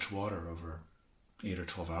so much water over 8 or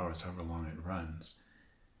 12 hours, however long it runs.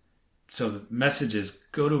 So the message is,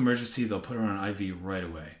 go to emergency, they'll put her on an IV right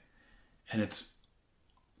away. And it's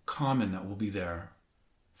common that we'll be there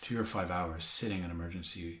 3 or 5 hours sitting in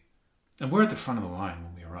emergency. And we're at the front of the line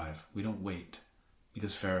when we arrive. We don't wait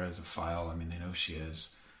because Fera is a file. They know she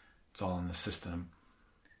is. It's all in the system.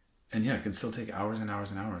 And yeah, it can still take hours and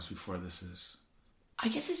hours and hours before this is... I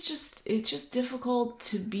guess it's just difficult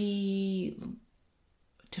to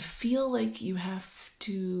feel like you have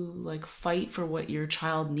to like fight for what your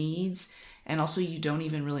child needs, and also you don't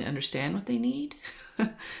even really understand what they need.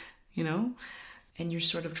 And you're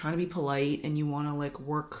sort of trying to be polite and you want to like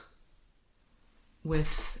work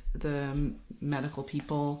with the medical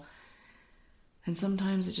people, and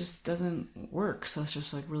sometimes it just doesn't work, so it's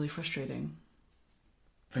just like really frustrating.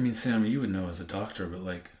 Sam, you would know as a doctor, but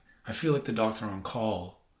like I feel like the doctor on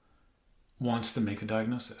call wants to make a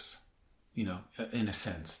diagnosis, in a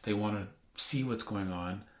sense. They want to see what's going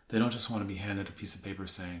on. They don't just want to be handed a piece of paper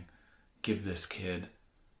saying, give this kid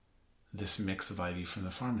this mix of IV from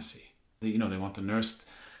the pharmacy. They want the nurse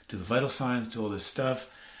do the vital signs, do all this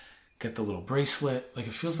stuff, get the little bracelet. Like,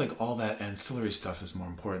 it feels like all that ancillary stuff is more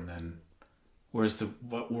important than, whereas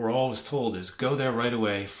what we're always told is go there right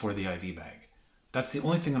away for the IV bag. That's the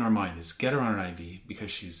only thing on our mind, is get her on an IV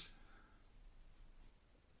because she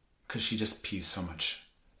just pees so much.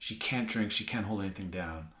 She can't drink, she can't hold anything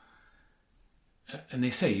down. And they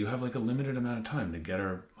say you have like a limited amount of time to get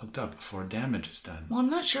her hooked up before damage is done. Well, I'm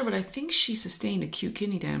not sure, but I think she sustained acute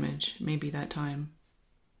kidney damage maybe that time.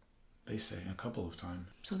 They say a couple of times.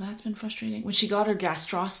 So that's been frustrating. When she got her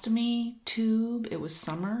gastrostomy tube, it was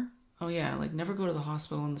summer. Oh yeah, like never go to the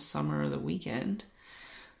hospital in the summer or the weekend.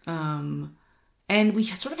 And we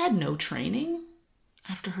sort of had no training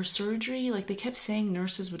after her surgery. Like, they kept saying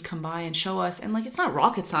nurses would come by and show us. And like, it's not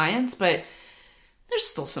rocket science, but there's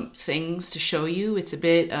still some things to show you. It's a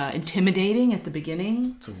bit intimidating at the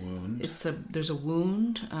beginning. It's a wound. There's a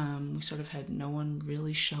wound. We sort of had no one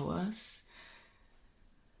really show us.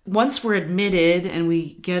 Once we're admitted and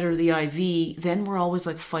we get her the IV, then we're always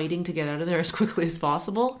like fighting to get out of there as quickly as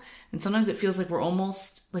possible. And sometimes it feels like we're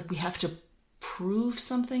almost like we have to prove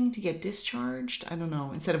something to get discharged. I don't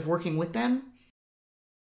know. Instead of working with them.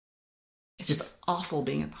 It's just awful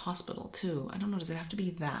being at the hospital too. I don't know. Does it have to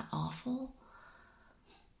be that awful?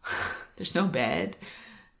 There's no bed.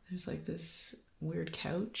 There's like this weird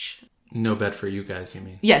couch. No bed for you guys, you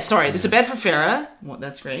mean? Yeah, sorry. There's a bed for Fera. Well,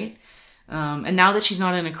 that's great. And now that she's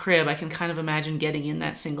not in a crib, I can kind of imagine getting in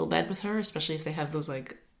that single bed with her, especially if they have those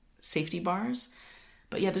like safety bars.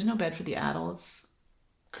 But yeah, there's no bed for the adults.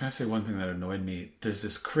 Can I say one thing that annoyed me? There's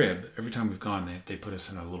this crib. Every time we've gone, they put us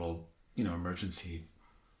in a little, emergency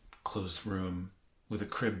closed room with a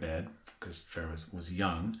crib bed because Fera was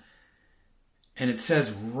young. And it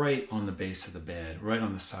says right on the base of the bed, right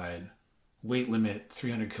on the side weight limit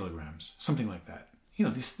 300 kilograms, something like that. You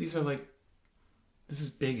know, these are like, this is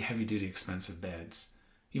big, heavy duty, expensive beds.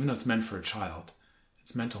 Even though it's meant for a child,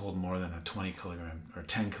 it's meant to hold more than a 20 kilogram or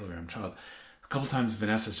 10 kilogram child. A couple times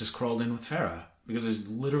Vanessa's just crawled in with Fera because there's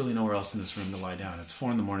literally nowhere else in this room to lie down. It's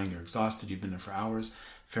 4 a.m, you're exhausted, you've been there for hours.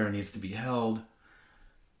 Fera needs to be held.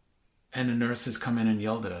 And the nurses come in and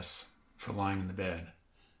yelled at us for lying in the bed.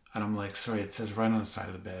 And I'm like, sorry, it says right on the side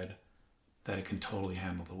of the bed that it can totally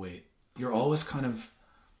handle the weight. You're always kind of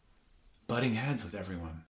butting heads with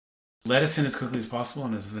everyone. Let us in as quickly as possible,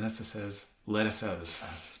 and as Vanessa says, let us out as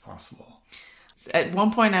fast as possible. At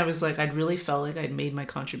one point I was like, I'd really felt like I'd made my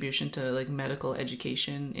contribution to like medical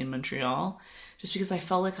education in Montreal, just because I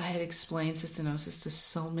felt like I had explained cystinosis to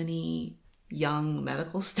so many young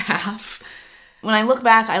medical staff. When I look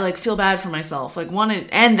back, I like feel bad for myself, like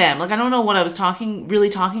and them. Like I don't know what I was really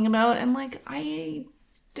talking about, and like I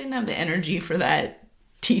didn't have the energy for that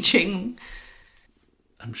teaching.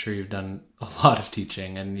 I'm sure you've done a lot of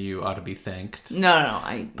teaching and you ought to be thanked. No.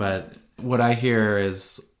 But what I hear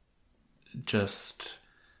is just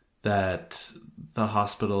that the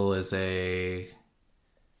hospital is a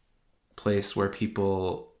place where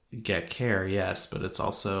people get care, yes, but it's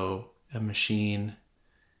also a machine.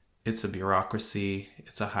 It's a bureaucracy.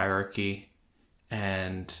 It's a hierarchy.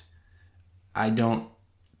 And I don't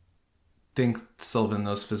think, Sylvan,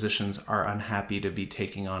 those physicians are unhappy to be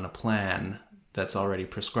taking on a plan that's already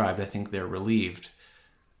prescribed. I think they're relieved.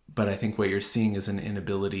 But I think what you're seeing is an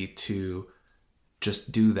inability to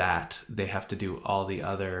just do that. They have to do all the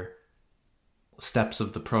other steps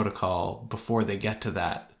of the protocol before they get to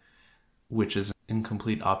that, which is in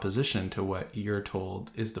complete opposition to what you're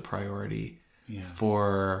told is the priority. Yeah.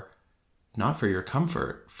 Not for your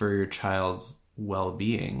comfort, for your child's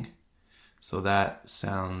well-being. So that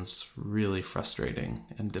sounds really frustrating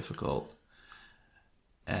and difficult.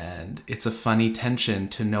 And it's a funny tension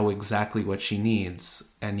to know exactly what she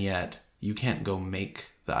needs, and yet you can't go make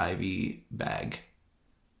the IV bag.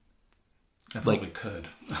 I probably could.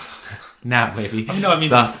 Nah, baby.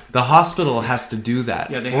 The hospital has to do that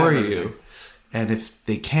for you. Everything. And if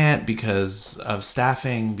they can't because of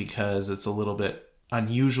staffing, because it's a little bit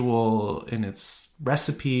unusual in its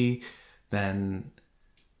recipe, then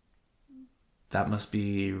that must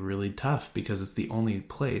be really tough because it's the only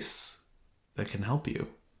place that can help you.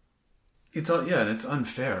 And it's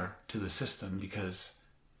unfair to the system because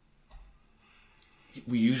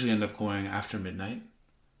we usually end up going after midnight.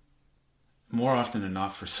 More often than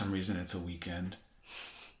not, for some reason, it's a weekend.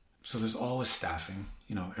 So there's always staffing.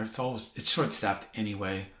 You know, it's short-staffed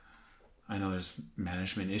anyway. I know there's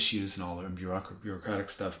management issues and all the bureaucratic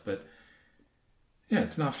stuff, but yeah,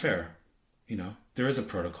 it's not fair. You know, there is a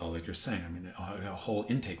protocol, like you're saying. I mean, a whole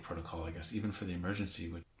intake protocol, I guess, even for the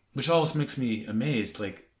emergency, which always makes me amazed.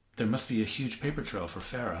 Like, there must be a huge paper trail for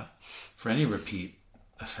Fera, for any repeat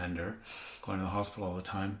offender going to the hospital all the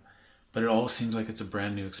time. But it always seems like it's a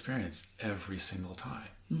brand new experience every single time.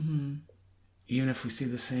 Mm-hmm. Even if we see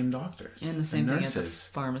the same doctors and the same and thing at the nurses.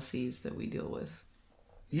 Pharmacies that we deal with.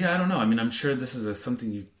 Yeah, I don't know. I mean, I'm sure this is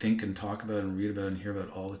something you think and talk about and read about and hear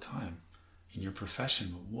about all the time in your profession.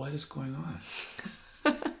 But what is going on?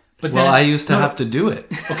 I used to have to do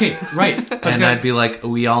it. Okay, right. But and I'd be like,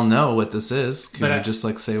 we all know what this is. Can you just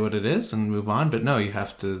like say what it is and move on? But no, you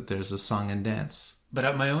have to, there's a song and dance. But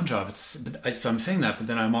at my own job, so I'm saying that, but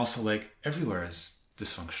then I'm also like, everywhere is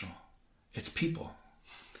dysfunctional. It's people.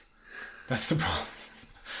 That's the problem.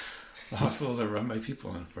 The hospitals are run by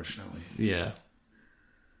people, unfortunately. Yeah.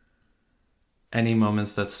 Any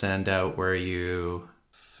moments that stand out where you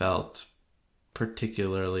felt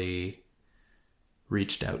particularly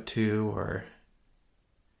reached out to or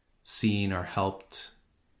seen or helped?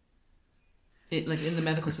 Like in the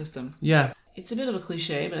medical system? Yeah. It's a bit of a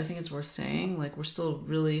cliche, but I think it's worth saying. Like, we're still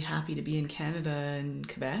really happy to be in Canada and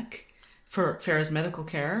Quebec for Fera's medical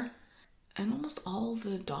care. And almost all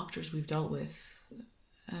the doctors we've dealt with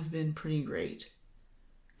have been pretty great.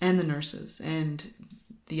 And the nurses and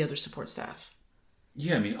the other support staff.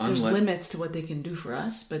 Yeah, I mean, there's limits to what they can do for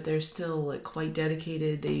us, but they're still like quite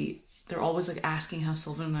dedicated. They're always like asking how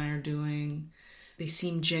Sylvan and I are doing. They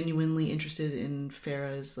seem genuinely interested in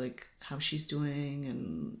Fera's, like, how she's doing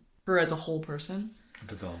and her as a whole person.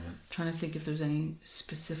 Development. Trying to think if there's any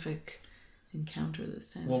specific encounter that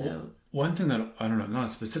stands out. One thing that, I don't know, not a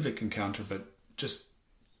specific encounter, but just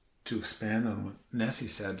to expand on what Nessie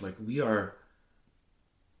said, like,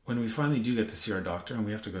 when we finally do get to see our doctor, and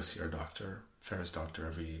we have to go see our doctor, Fera's doctor,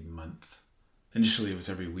 every month. Initially it was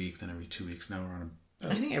every week, then every 2 weeks. Now we're on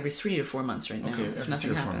I think every 3 or 4 months right now. Okay, if every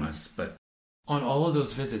nothing 3 or 4 happens. months. But on all of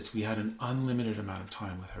those visits, we had an unlimited amount of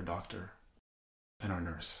time with our doctor and our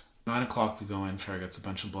nurse. 9 o'clock we go in, Fera gets a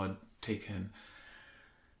bunch of blood taken,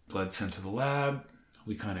 blood sent to the lab.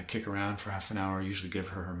 We kind of kick around for half an hour, usually give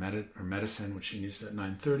her her medicine, which she needs at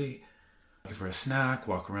 9:30. Give her a snack,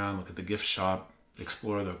 walk around, look at the gift shop,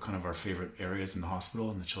 explore the kind of our favorite areas in the hospital,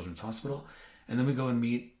 in the children's hospital. And then we go and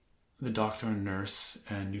meet the doctor and nurse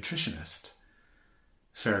and nutritionist.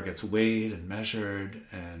 Fera gets weighed and measured,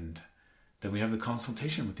 and then we have the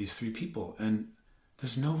consultation with these 3 people, and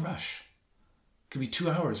there's no rush. It could be 2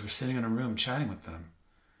 hours. We're sitting in a room chatting with them.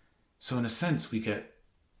 So in a sense, we get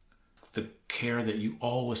the care that you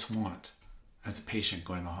always want as a patient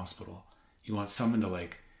going to the hospital. You want someone to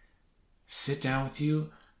like sit down with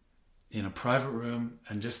you in a private room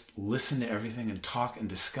and just listen to everything and talk and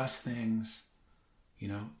discuss things. You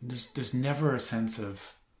know, there's never a sense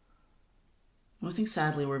of... Well, I think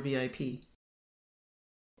sadly we're VIP.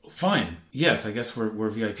 Fine. Yes, I guess we're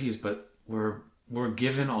VIPs, but we're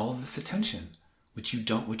given all of this attention,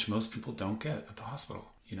 which most people don't get at the hospital,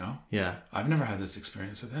 you know? Yeah. I've never had this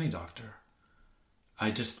experience with any doctor.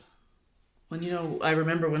 Well, you know, I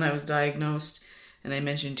remember when I was diagnosed and I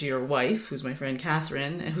mentioned to your wife, who's my friend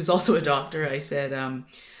Catherine, and who's also a doctor, I said,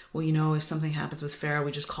 well, you know, if something happens with Fera,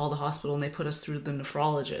 we just call the hospital and they put us through the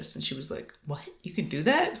nephrologist. And she was like, what? You could do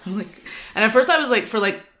that? I'm like, and at first I was like, for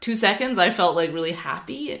like 2 seconds, I felt like really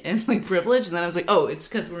happy and like privileged. And then I was like, oh, it's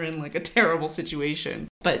because we're in like a terrible situation.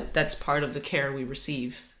 But that's part of the care we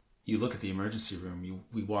receive. You look at the emergency room,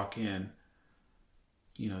 we walk in,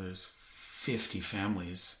 you know, there's 50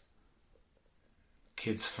 families,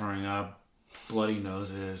 kids throwing up, bloody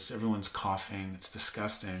noses, everyone's coughing, it's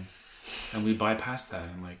disgusting. And we bypass that,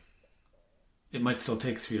 and like, it might still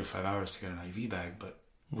take 3 to 5 hours to get an IV bag, but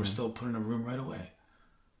we're still put in a room right away.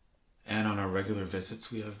 And on our regular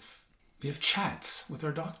visits, we have chats with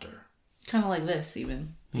our doctor. Kind of like this,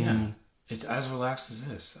 even. Yeah. It's as relaxed as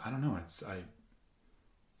this. I don't know.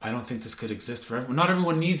 I don't think this could exist for everyone. Not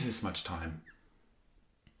everyone needs this much time.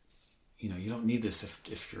 You know, you don't need this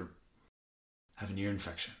if you're having ear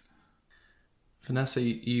infection. Vanessa,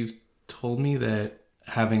 you've told me that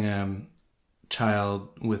having a child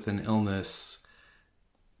with an illness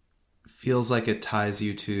feels like it ties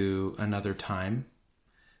you to another time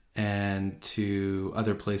and to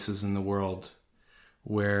other places in the world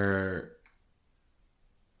where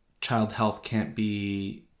child health can't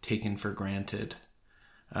be taken for granted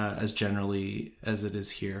as generally as it is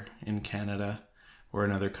here in Canada or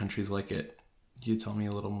in other countries like it. Can you tell me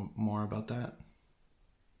a little more about that?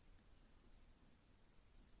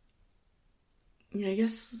 Yeah, I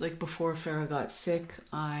guess like before Fera got sick,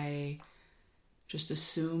 I just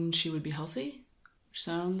assumed she would be healthy, which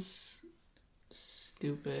sounds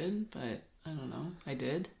stupid, but I don't know. I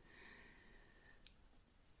did.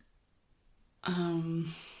 I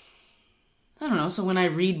don't know. So when I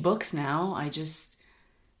read books now, I just,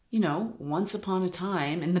 you know, once upon a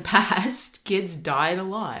time in the past, kids died a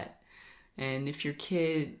lot. And if your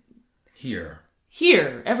kid... Here,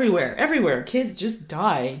 everywhere, kids just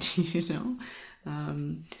died, you know?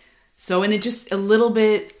 So, and it just a little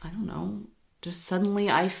bit, I don't know, just suddenly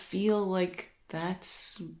I feel like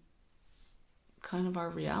that's kind of our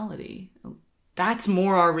reality. That's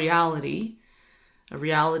more our reality. A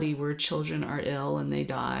reality where children are ill and they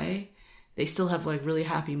die. They still have like really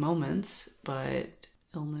happy moments, but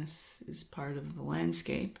illness is part of the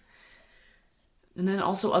landscape. And then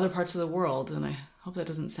also other parts of the world, and I hope that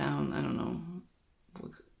doesn't sound, I don't know,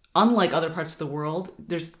 unlike other parts of the world,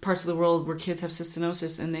 there's parts of the world where kids have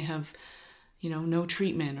cystinosis and they have, you know, no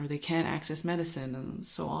treatment or they can't access medicine, and it's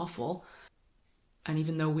so awful. And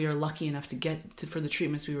even though we are lucky enough to get for the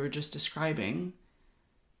treatments we were just describing,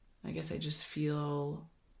 I guess I just feel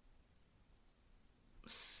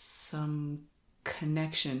some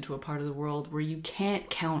connection to a part of the world where you can't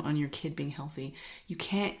count on your kid being healthy. You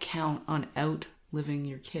can't count on outliving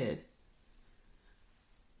your kid.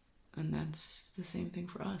 And that's the same thing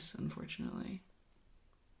for us, unfortunately.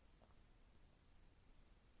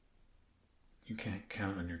 You can't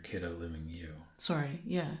count on your kid outliving you. Sorry,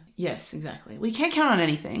 yeah. Yes, exactly. We can't count on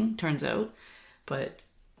anything, turns out. But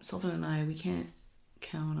Sylvan and I, we can't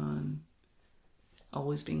count on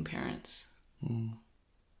always being parents.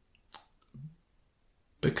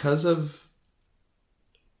 Because of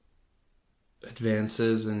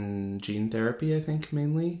advances in gene therapy, I think,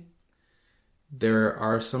 mainly, there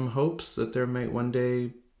are some hopes that there might one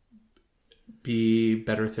day be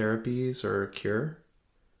better therapies or a cure.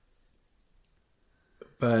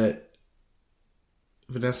 But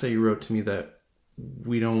Vanessa, you wrote to me that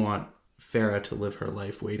we don't want Fera to live her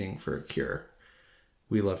life waiting for a cure.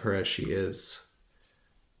 We love her as she is.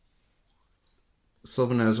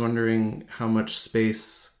 Sylvan, I was wondering how much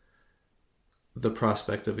space the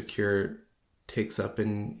prospect of a cure takes up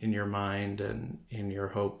in your mind and in your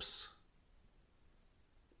hopes?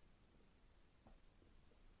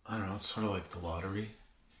 I don't know, it's sort of like the lottery,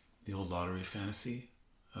 the old lottery fantasy.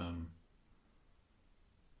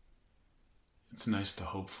 It's nice to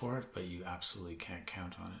hope for it, but you absolutely can't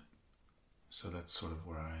count on it. So that's sort of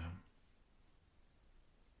where I am.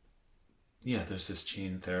 Yeah, there's this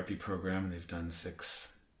gene therapy program. They've done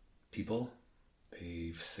 6 people.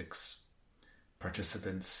 6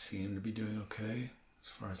 participants seem to be doing okay, as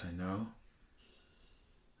far as I know.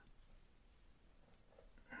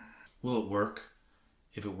 Will it work?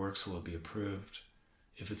 If it works, will it be approved?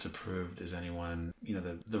 If it's approved, is anyone,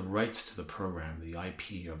 the rights to the program, the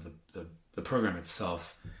IP of the program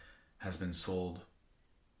itself has been sold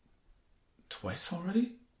twice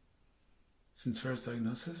already since Fera's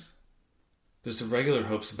diagnosis. There's the regular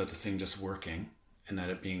hopes about the thing just working and that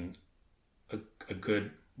it being a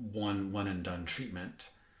good one and done treatment.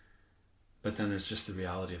 But then there's just the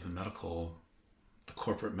reality of the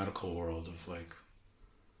corporate medical world of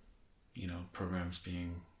programs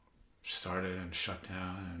being started and shut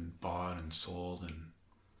down and bought and sold and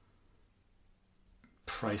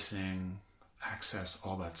pricing, access,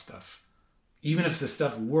 all that stuff. Even if the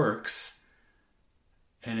stuff works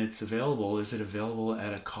and it's available, is it available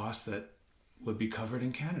at a cost that would be covered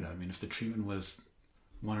in Canada? I mean, if the treatment was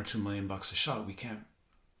 $1 or $2 million a shot, we can't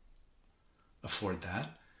afford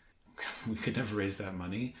that. We could never raise that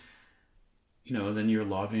money. Then you're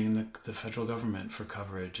lobbying the federal government for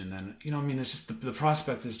coverage. And then, it's just the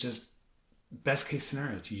prospect is just best case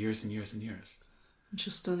scenario. It's years and years and years.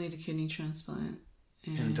 She'll still need a kidney transplant.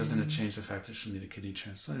 And doesn't it change the fact that she'll need a kidney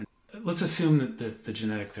transplant? Let's assume that the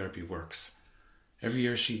genetic therapy works. Every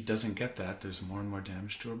year she doesn't get that, there's more and more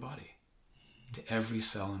damage to her body, to every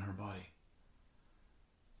cell in her body.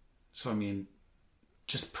 So,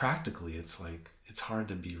 just practically, it's hard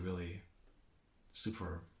to be really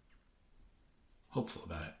super hopeful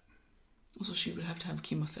about it. Also, she would have to have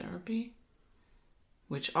chemotherapy,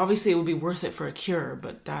 which obviously it would be worth it for a cure,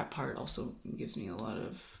 but that part also gives me a lot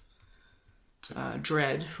of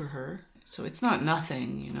dread for her. So it's not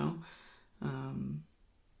nothing,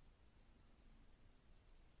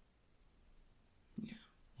 Yeah.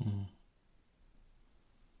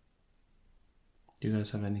 Do you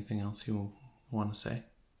guys have anything else you want to say?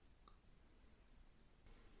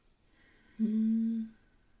 I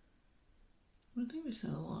think we've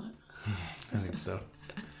said a lot. I think so.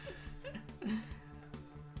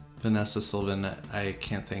 Vanessa, Sylvan, I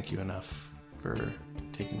can't thank you enough for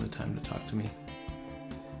taking the time to talk to me.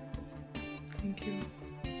 Thank you.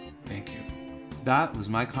 Thank you. That was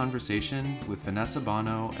my conversation with Vanessa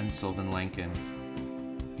Bonneau and Sylvan Lanken.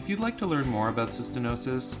 If you'd like to learn more about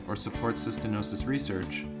cystinosis or support cystinosis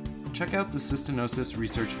research, check out the Cystinosis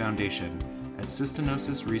Research Foundation at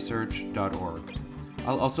cystinosisresearch.org.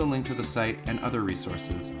 I'll also link to the site and other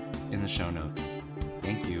resources in the show notes.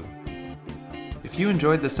 Thank you. If you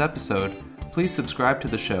enjoyed this episode, please subscribe to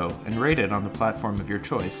the show and rate it on the platform of your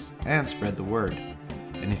choice and spread the word.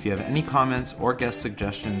 And if you have any comments or guest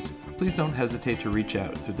suggestions, please don't hesitate to reach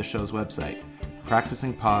out through the show's website,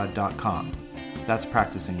 practicingpod.com. That's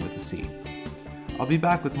practicing with a C. I'll be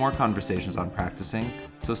back with more conversations on practicing,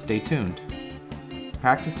 so stay tuned.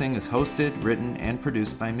 Practicing is hosted, written, and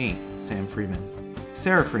produced by me, Sam Freeman.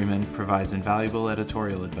 Sarah Freeman provides invaluable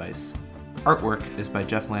editorial advice. Artwork is by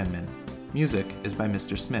Jeff Landman. Music is by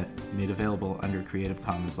Mr. Smith, made available under Creative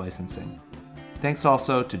Commons licensing. Thanks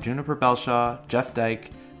also to Juniper Belshaw, Jeff Dyke,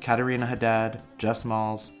 Katarina Haddad, Jess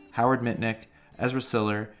Malls, Howard Mitnick, Ezra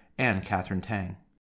Siller, and Catherine Tang.